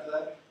year after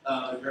that,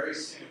 very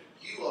soon,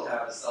 you will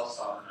have a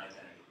self-sovereign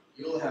identity.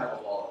 You will have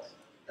a wallet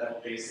that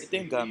will basically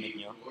Ito yung gamit be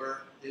nyo.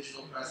 your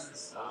digital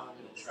presence. It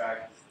will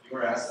track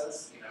your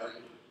assets. You know,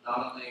 it will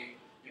not only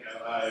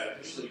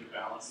officially your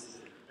balances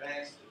in your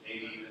banks, but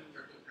maybe even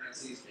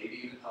cryptocurrencies, maybe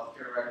even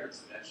healthcare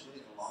records eventually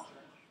in the long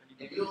term.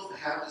 And you'll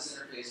have this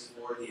interface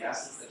for the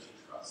assets that you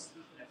trust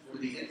and for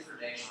the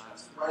information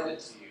that's private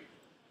to you.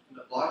 And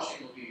the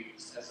blockchain will be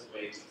used as a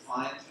way to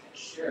find and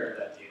share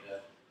that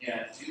data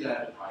and do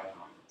that in high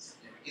confidence.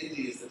 And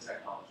Indy is the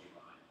technology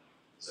behind it.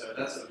 So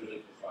that's a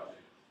really cool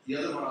project. The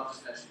other one I'll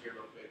just mention here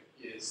real quick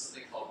is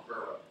something called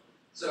Burrow.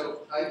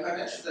 So I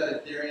mentioned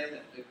that Ethereum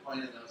and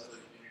Bitcoin and those other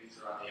communities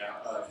are on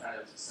the kind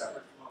of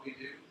separate from what we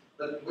do.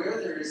 But where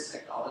there is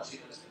technology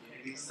in those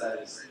communities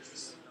that is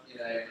interesting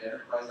in an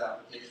enterprise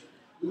application,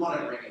 we want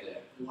to bring it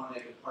in. We want to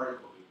make it part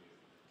of what we do.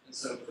 And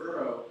so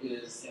Burrow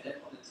is an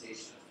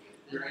implementation of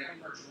the Ethereum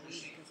virtual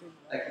machine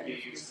that can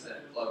be used to then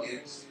plug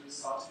into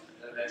Sawtooth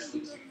and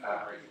eventually to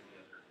Fabric and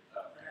the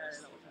other frameworks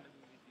that we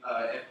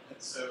have. And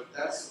so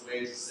that's the way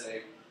to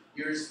say,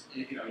 here's,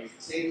 you can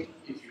take,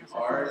 if you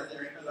are an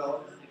Ethereum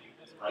developer and you've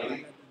been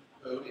writing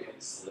code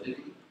in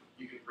Solidity,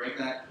 you can bring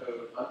that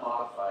code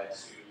unmodified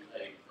to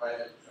a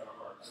private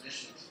or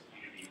permissioned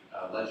community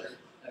ledger,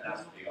 and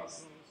that's pretty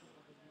awesome.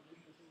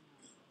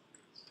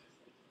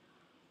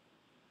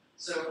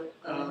 So,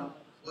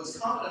 what's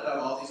common about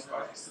all these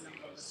projects that we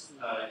host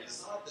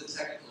is not the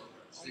technical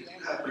approach. They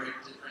do have very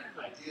different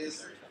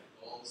ideas, very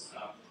different goals,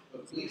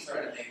 but we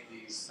try to make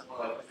these more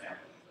like a family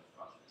of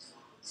projects.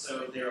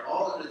 So they're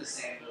all under the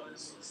same open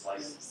source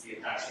license, the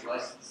Apache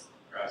license,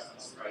 perhaps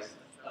not surprising.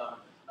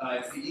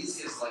 It's the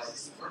easiest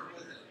license to work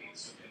with, and it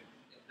means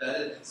you can embed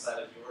it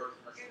inside of your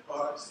commercial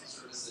products and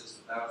services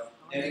without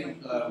any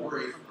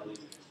worry from a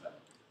legal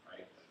perspective,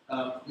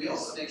 right? We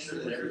also make sure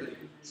that everybody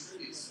who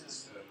contributes to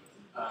this code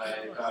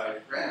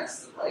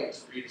grants the right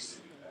to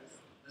redistribute that code.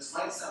 This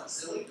might sound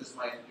silly, this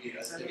might be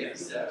us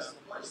against devs,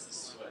 of course this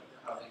is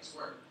how things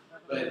work.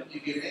 But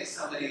you'd be amazed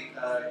how many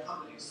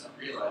companies don't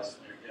realize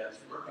when their devs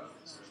work on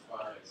open source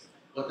projects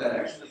what that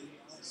actually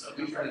means. So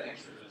we try to make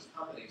sure those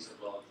companies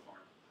are well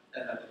informed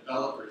and that the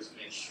developers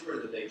make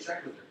sure that they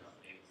check with their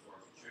company before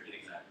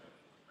contributing that code,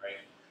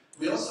 right?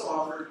 We also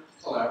offer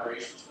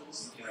collaboration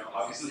tools,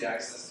 obviously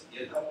access to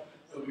GitHub,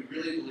 but we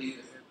really believe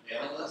in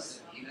mailing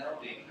lists and email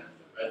being kind of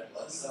the red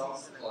blood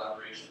cells of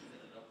collaboration in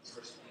an open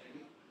source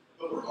community.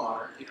 But we're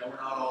modern, we're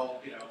not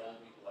all, old people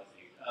like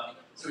me.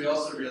 So we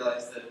also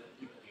realize that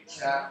people need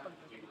chat,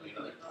 people need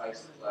other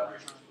types of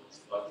collaboration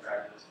tools, bug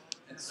trackers.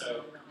 And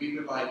so we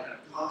provide kind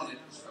of common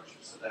infrastructure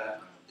so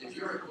that if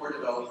you're a core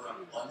developer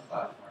on one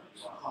platform,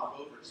 you want to hop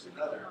over to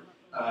another,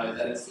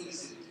 that it's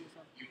easy to do.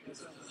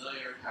 It's a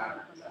familiar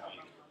pattern to how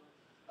you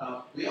do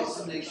it. We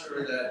also make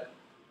sure that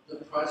the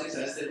projects,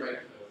 as they write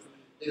code,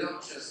 they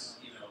don't just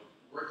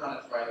work on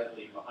it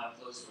privately behind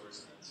closed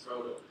doors and then throw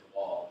it over the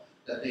wall,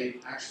 that they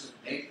actually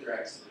make their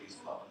activities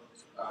public.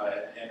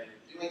 And in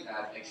doing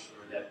that, make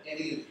sure that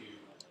any of you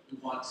who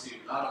want to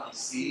not only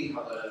see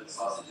how the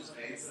sausage is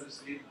made, so to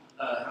speak,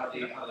 how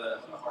the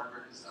hard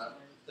work is done,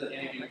 that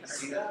any of you can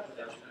see that, but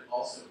that you can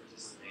also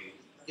participate,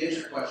 get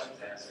your questions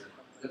answered,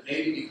 but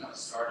maybe become a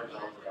star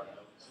developer on an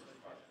open source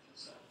project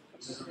yourself,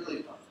 which is a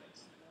really fun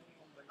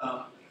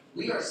thing.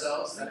 We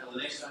ourselves at the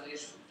Linux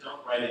Foundation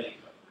don't write any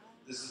code.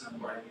 This is an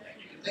important thing.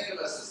 You can think of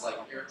us as like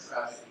air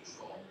traffic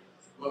control.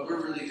 What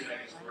we're really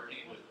doing is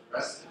working with the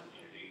rest of the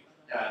community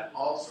at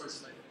all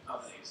sorts of different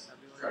companies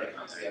to try to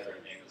come together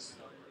and make this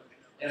code work.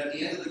 And at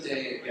the end of the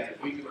day, again,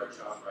 if we do our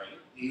job right,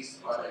 these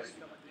projects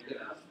become big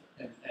enough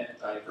and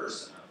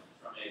diverse enough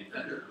from a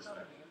vendor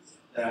perspective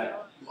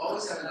that you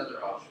always have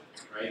another option,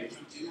 right? If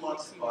you do want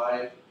to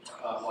buy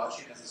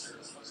blockchain as a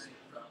service hosting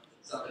from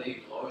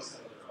somebody, you'll always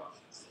have other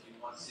options. If you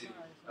want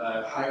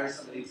to hire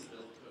somebody to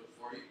build code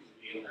for you,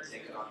 you'll be able to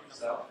take it on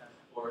yourself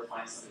or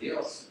find somebody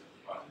else to build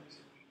the project.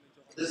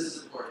 This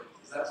is important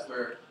because that's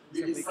where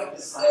it's like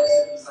the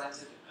scientific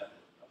method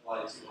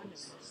applied to open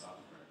source software.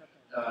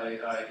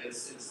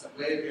 It's a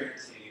way of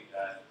guaranteeing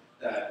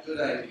that good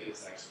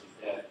ideas actually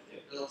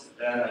get built and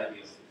bad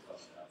ideas get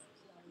flushed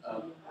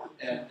out.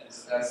 And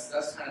so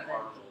that's kind of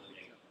our role in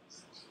making these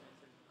things.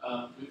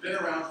 We've been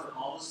around for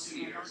almost 2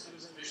 years. It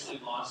was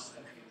officially launched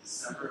I think in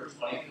December of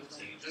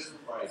 2015, just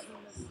before I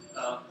joined.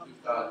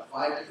 We've got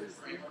 5 different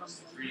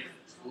frameworks and 3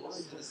 different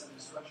tools in this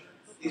infrastructure.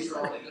 These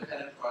are all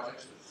independent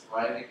projects with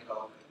thriving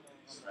development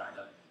communities around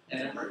them,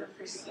 and we're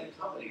increasingly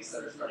companies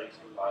that are starting to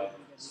provide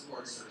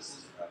support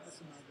services around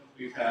them.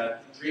 We've had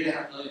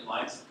 3.5 million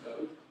lines of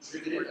code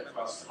contributed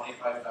across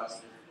 25,000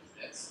 different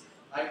commits.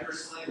 I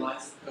personally,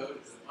 lines of code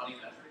is a funny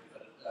metric,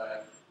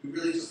 but we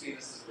really just mean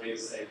this as a way to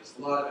say there's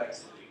a lot of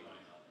activity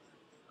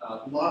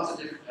going on. Lots of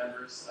different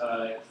members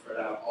spread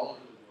out all over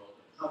the world,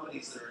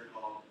 companies that are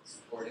involved in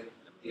supporting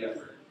the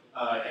effort,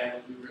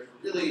 and we were a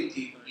really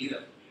deep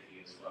meetup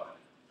community as well.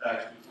 In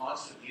fact, we've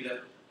launched a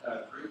meetup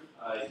group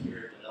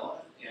here in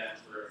Manila, and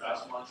we're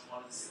about to launch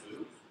one in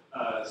Cebu.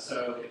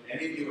 So if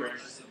any of you are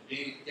interested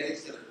in getting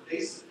together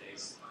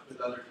face-to-face with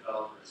other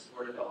developers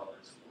or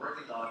developers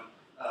working on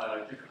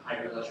different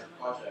hyperledger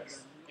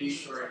projects, be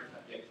sure and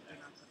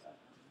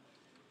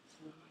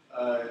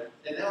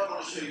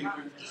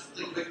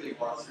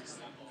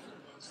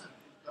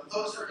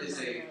Composer is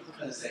a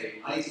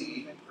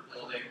IDE for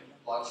building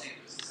blockchain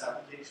business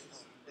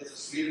applications. It's a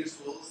suite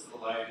of tools that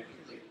allow you to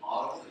quickly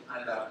model the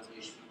kind of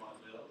application you want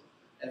to build,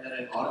 and then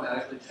it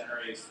automatically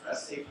generates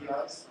REST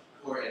APIs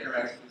for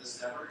interacting with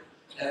this network,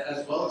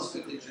 as well as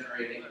quickly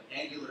generating an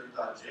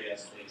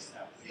Angular.js-based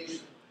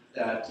application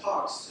that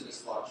talks to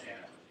this blockchain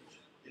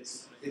application.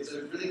 It's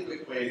a really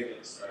quick way to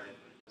get started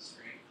on the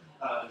screen.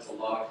 There's a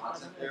lot of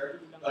content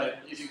there, but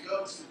if you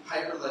go to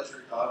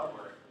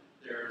hyperledger.org,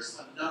 there's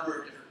a number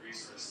of different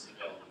resources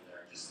available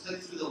there. Just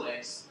click through the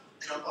links,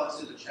 jump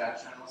onto the chat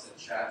channels at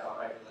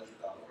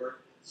chat.hyperledger.org,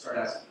 start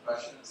asking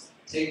questions.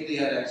 Take the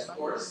edX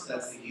course,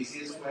 that's the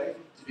easiest way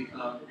to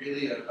become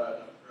really a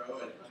pro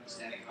at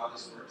understanding how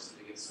this works and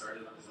to get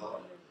started on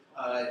development.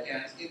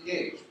 And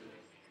engage with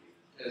it,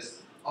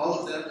 because all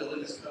of them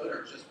building this code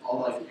are just all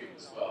like you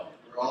as well.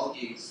 We're all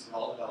geeks, we're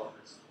all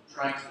developers,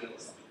 trying to build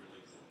something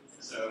really cool.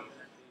 So,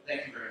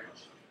 thank you very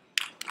much.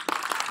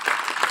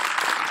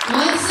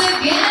 Once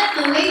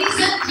again, ladies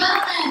and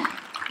gentlemen,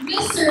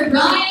 Mr.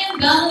 Brian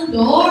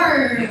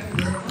Ballendor.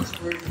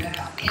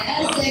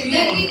 Yes, the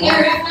Executive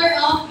Director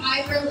of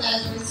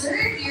Hyperledger, sir,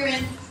 here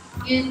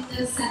in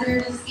the center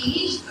of the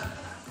stage.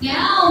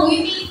 Now,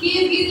 we may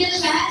give you the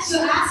chance to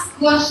ask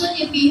questions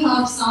if you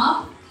have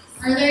some.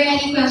 Are there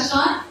any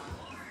questions?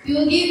 We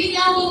will give you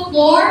now the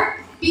floor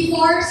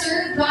before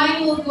Sir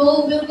Brian will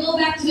go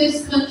back to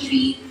his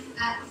country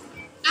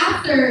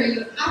after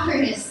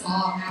his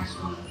talk,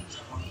 actually.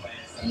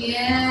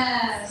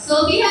 Yeah.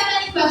 So, do you have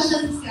any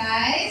questions,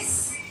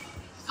 guys?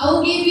 I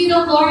will give you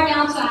the floor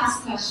now to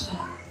ask questions.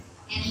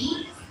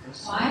 Any?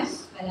 One?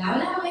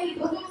 Wala.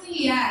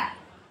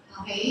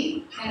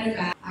 Okay. Better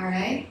back.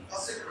 Alright. I'll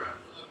stick around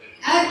for a little bit.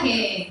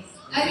 Okay.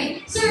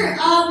 Okay. Sir,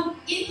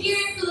 in here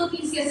in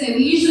Philippines kasi,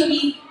 we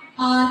usually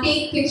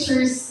take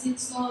pictures.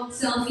 It's called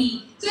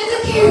selfie. So it's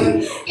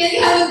okay. Can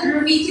you have a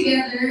groupie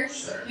together?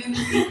 Sure.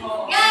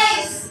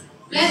 Guys,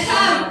 let's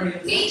have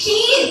say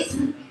cheese.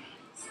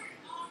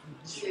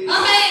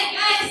 Okay,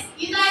 guys,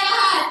 yun tayo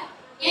lahat.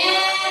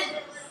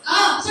 And,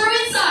 Sir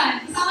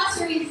Winston. Kasama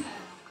Sir Winston.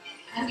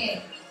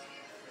 Okay.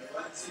 1,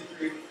 2,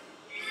 3.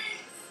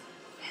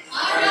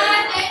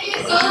 Alright, thank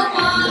you so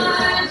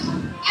much.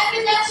 And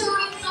with that, Sir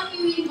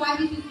Winston, we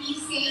invite you to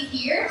please stay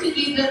here to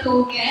give the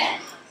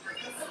token.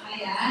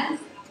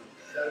 Ayan.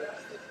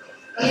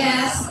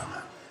 Yes.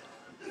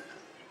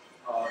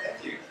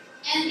 Thank you.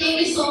 And thank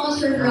you so much,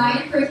 Sir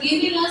Brian, for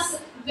giving us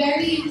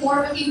very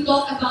informative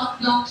talk about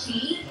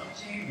blockchain.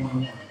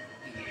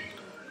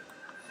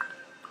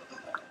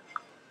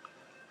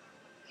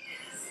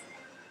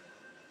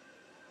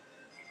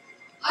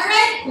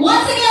 Alright,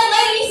 once again,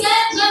 ladies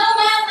and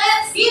gentlemen,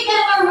 let's give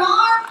them a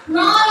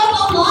round of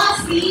applause,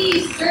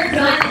 please. Sir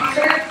Brian and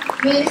Sir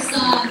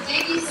Winston,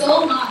 thank you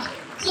so much.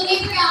 So,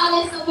 later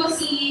alis na po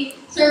si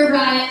Sir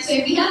Brian. So,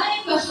 if you have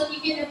any question,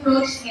 you can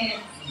approach him.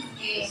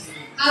 Okay.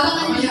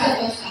 Habang nandito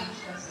po siya.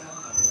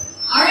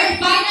 Alright,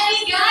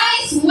 finally,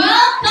 guys,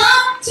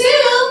 welcome to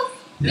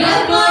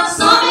DevCon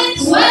Summit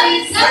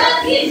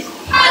 2017!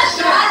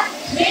 Hashtag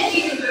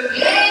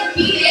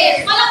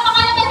 #NPS!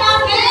 Palakpakan natin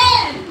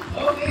natin!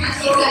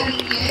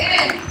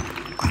 Okay,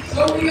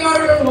 so we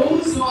are your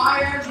hosts, so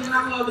I am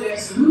Fernando de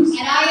Jesus.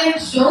 and I am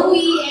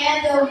Joey,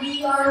 and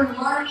we are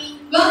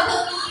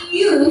welcoming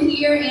you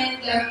here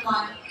in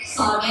DevCon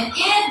Summit.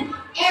 And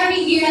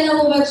every year,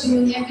 alam mo ba,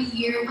 June, every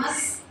year,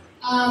 mas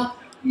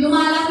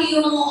lumalaki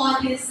yung mga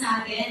audience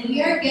natin.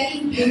 We are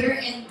getting bigger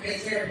and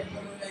bigger.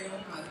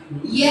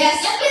 Yes,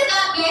 and with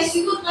that, guys,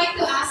 we would like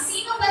to ask,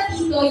 sino ba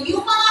dito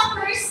yung mga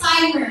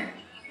first-timer?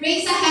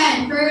 Raise a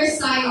hand,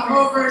 first-timer.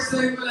 Ako, first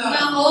time ko lang.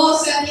 Nako,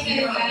 sorry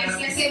kayo guys,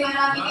 kasi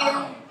marami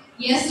kayong,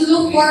 yes, to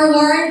look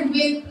forward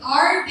with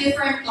our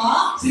different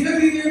talks. Sino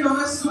dito yung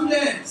mga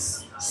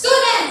students?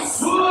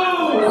 Students!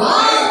 Woo!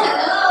 Wow,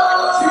 hello!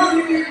 Sino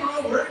dito yung mga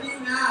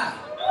working na?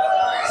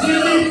 Sino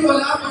dito yung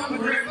wala pang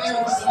work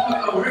na gusto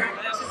maka-work?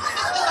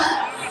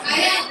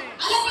 Kaya,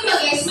 alam niyo ba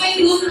guys,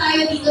 may rule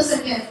tayo dito sa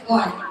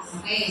DevCon.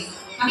 Okay,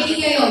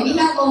 makinig kayo, we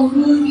have a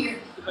rule here.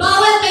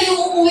 Bawal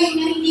kayong umuwi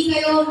na hindi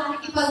kayo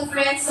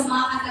nakikipag-friends sa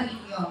mga katabi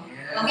nyo.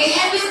 Okay,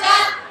 and with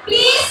that,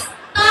 please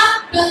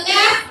tap the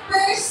left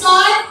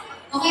person,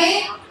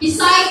 okay,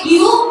 beside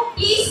you.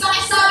 Please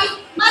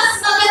pakisabi, mas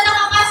maganda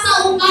ka pa sa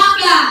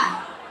umaga.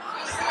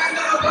 Mas maganda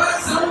ka ba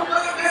sa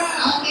umaga?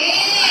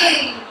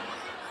 Okay.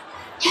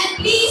 And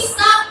please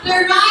tap the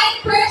right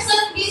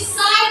person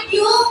beside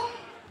you.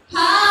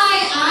 Hi,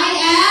 I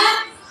am...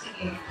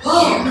 Sige, go.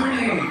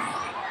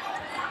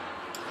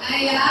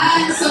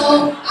 Ayan,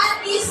 so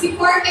at least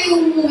before kayo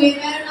umuwi,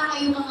 meron na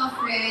kayong mga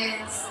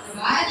friends.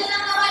 Diba? Ito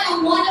lang naman ang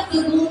one of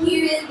the goal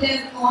here in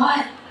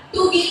DevCon. To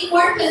gain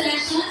more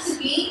connections, to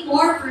gain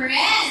more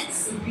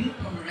friends. To be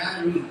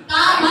camaraderie.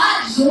 Tama,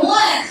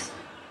 June!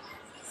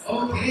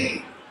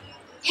 Okay.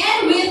 And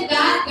with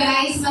that,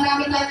 guys,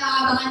 marami tayong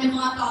naabangan ng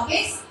mga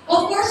topics.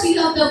 Of course, we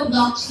have the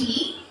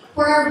blockchain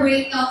for our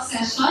breakout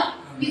session.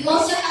 We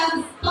also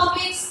have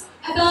topics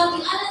about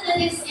the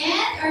analytics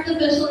and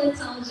artificial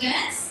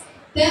intelligence.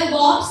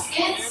 DevOps,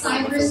 and Ayun, oh, mas maganda.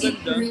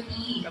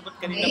 cybersecurity. Dapat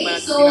kanina pa Okay,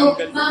 natin so tinanggal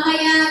yun.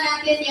 mamaya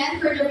natin yan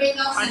for the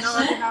breakout Ano kasi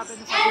session. natin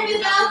sa And sarili natin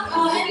without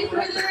ng any Zoom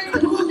further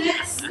ado,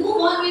 let's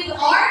move on with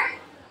our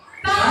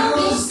panel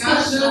Final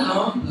discussion discussion.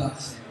 on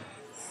blockchain.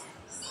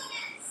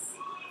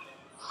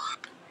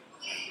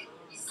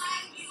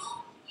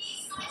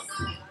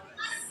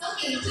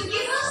 Okay, to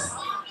give us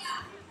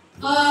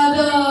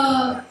the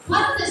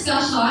panel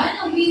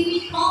discussion,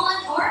 we call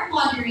on our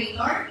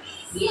moderator.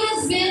 He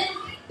has been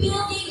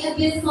building a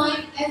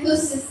Bitcoin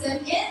ecosystem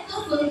in the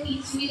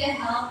Philippines with the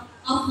help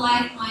of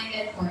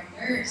like-minded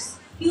partners.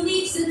 He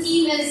leads the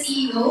team as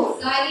CEO,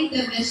 guiding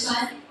the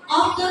vision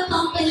of the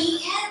company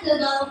and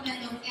development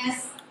of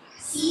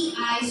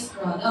SCI's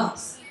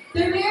products.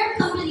 The rare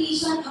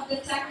combination of the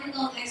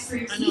technical Ano,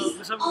 expertise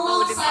gusto mo pa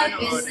ulit alongside panoorin?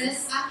 business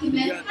Hindi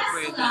acumen ata has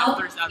pwede. allowed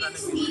After ata him ng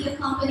to lead video. the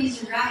company's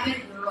rapid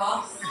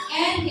growth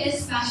and his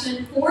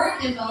passion for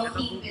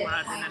developing Bubuhatin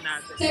na Bitcoin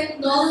natin.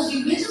 technology,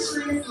 which is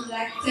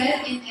reflected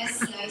in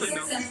SCI's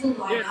successful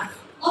lineup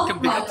of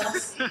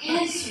products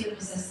and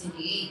services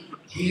today.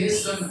 He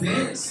is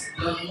convinced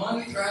that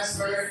money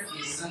transfer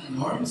is an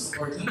enormous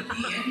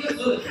opportunity in the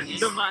Philippines,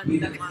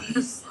 with at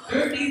least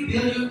 $30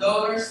 billion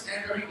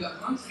entering the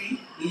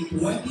country in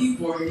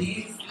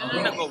 2014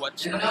 alone,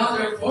 and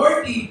another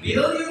 $40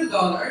 billion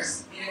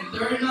in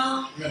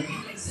internal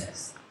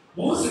remittances.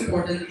 Most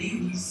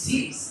importantly, he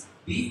sees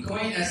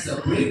Bitcoin as the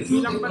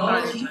breakthrough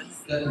technology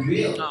that will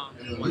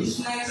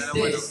revolutionize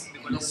this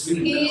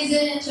industry. He is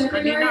an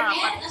entrepreneur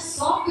and a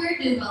software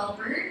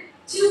developer,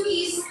 two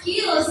key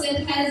skills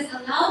that has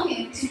allowed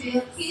him to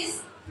build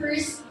his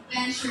first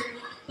venture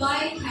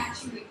by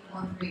capturing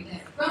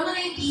Incorporated from an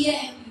idea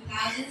in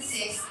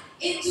 2006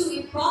 into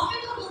a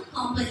profitable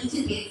company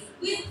today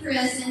with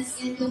presence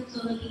in the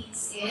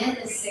Philippines and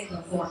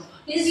Singapore.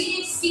 His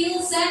unique skill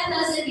set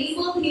has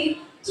enabled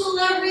him to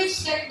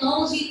leverage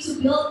technology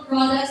to build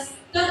products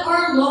that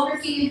are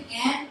lucrative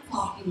and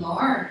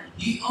popular.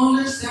 He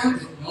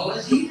understands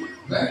technology,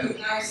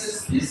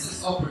 recognizes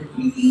business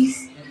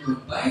opportunities, and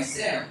combines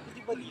them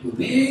into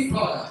winning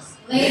products.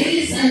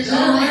 Ladies and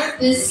gentlemen,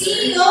 the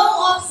CEO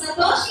of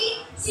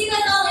Satoshi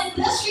Citadel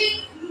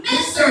Industry,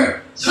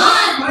 Mr.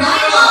 John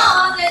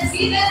Ryan. Let's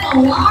give him a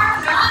warm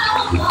round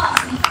of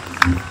applause.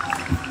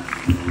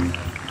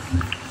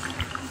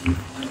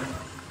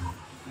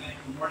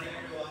 Good morning,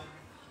 everyone.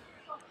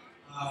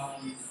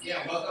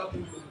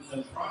 Welcome to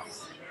the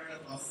promise and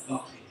merit of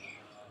blockchain.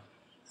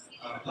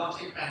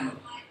 Blockchain panel,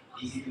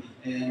 basically.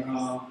 And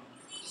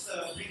just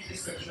a brief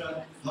description,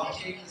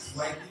 blockchain is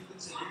widely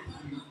considered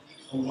to be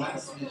a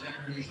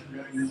once-in-a-generation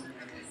revolutionary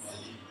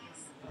technology.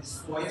 It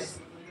is poised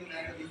to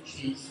fundamentally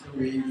change the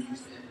way we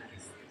use the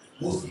internet.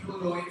 Most people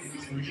know it in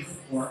its original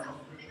form of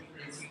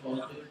cryptocurrency called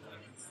Bitcoin,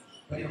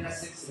 but it has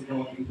since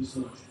evolved into so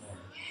much more.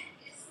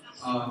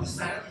 This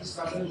panel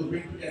discussion will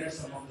bring together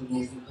some of the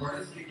most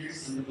important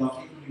figures in the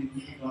blockchain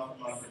community to talk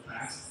about the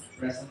past,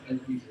 present,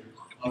 and future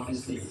of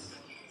this space.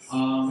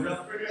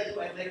 Without further ado,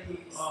 I'd like to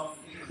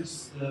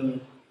introduce the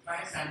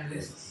five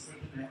panelists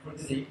for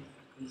today,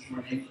 this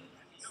morning.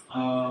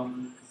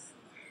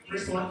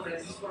 First one,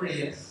 Francisco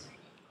Reyes,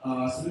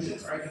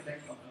 Solutions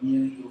Architect of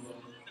Amian Global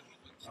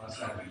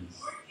Strategies.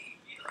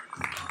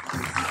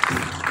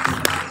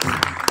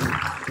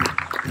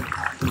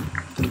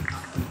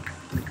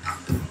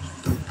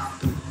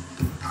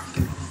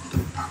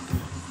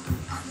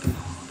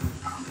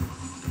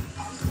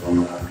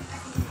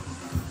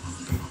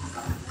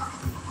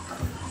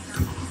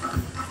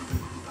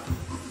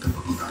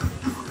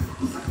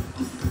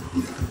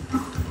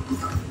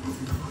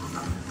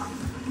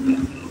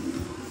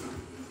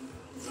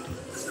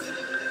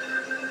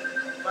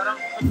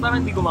 Parang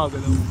hindi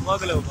gumagalaw.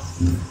 Gumagalaw ba?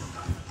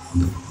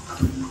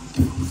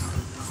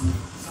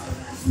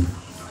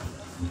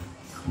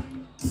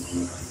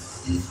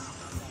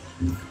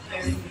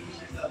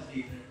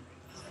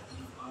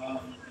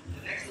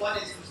 The next one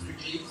is Mr.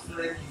 James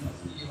Florentino,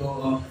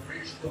 CEO of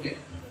Bridge Commit.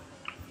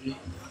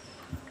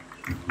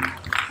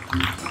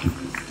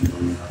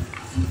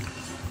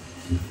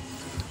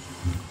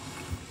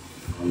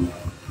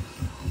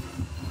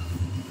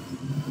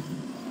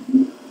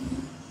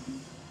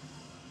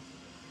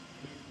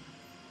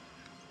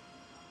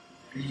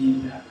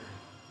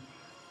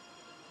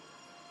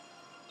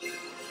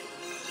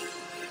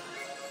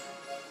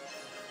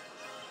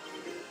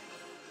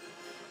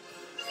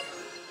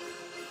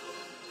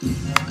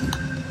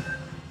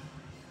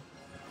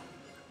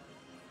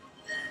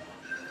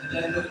 And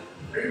then the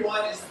third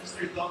one is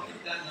Mr.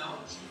 Dominic Danao,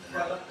 Chief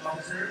Product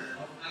Officer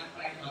of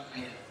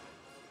Magpie.in.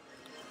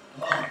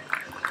 Hello.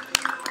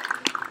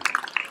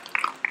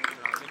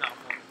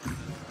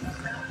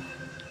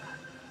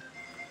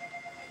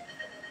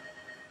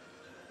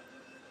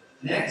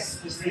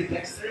 Next, Mr.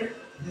 Dexter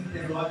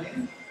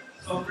Hinterwalin,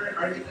 Software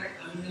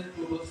Architect, Amian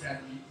Global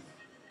Strategies.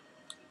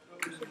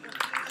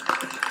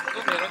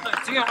 Meron tayo.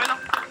 Sige, okay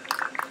lang.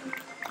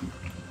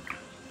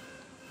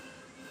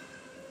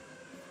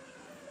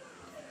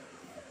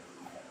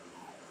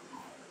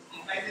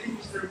 And finally,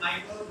 Mr.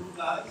 Michael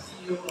Rugal,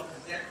 CEO of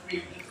Zen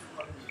Creative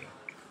Incorporated.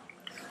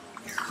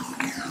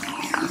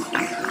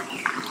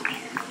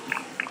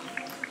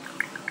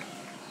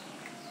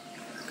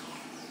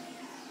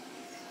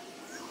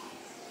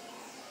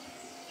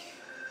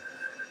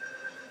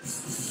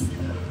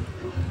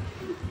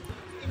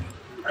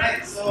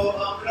 Alright, so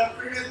without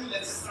further ado,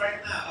 let's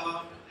start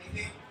now. I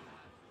think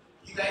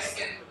you guys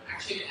can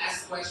actually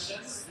ask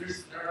questions.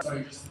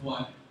 Sorry, just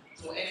one.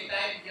 So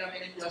anytime if you have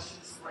any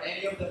questions for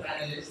any of the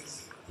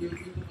panelists, feel free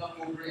to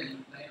come over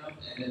and line up,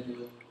 and then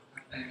we'll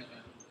have time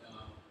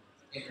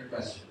to get your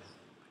questions.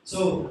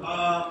 So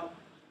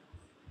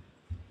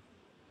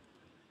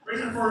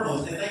first and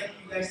foremost, I'd like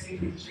you guys to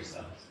introduce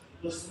yourselves.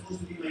 It was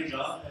supposed to be my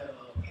job,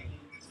 but I think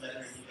it's better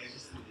if you guys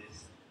just do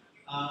this.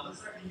 Let's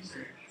start with you,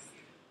 sir.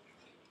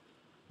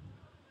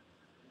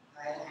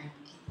 Hi, I'm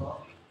Kiko.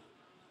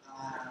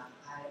 I'm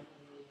a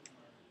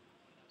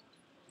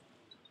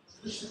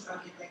solutions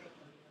architect.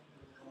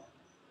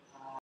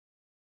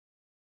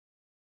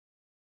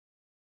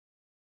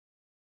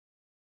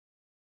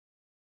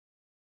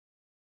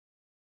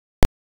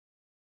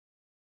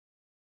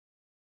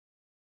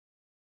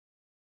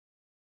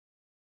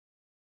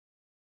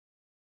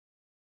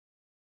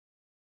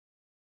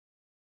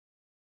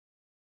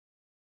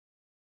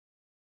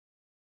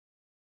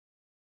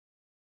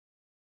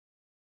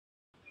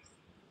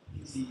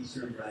 You see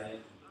Sir Brian.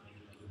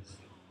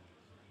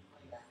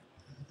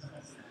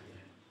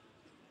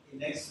 Okay,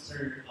 next,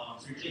 Sir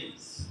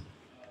James.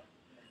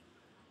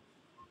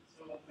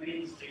 So my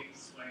name is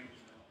James. I'm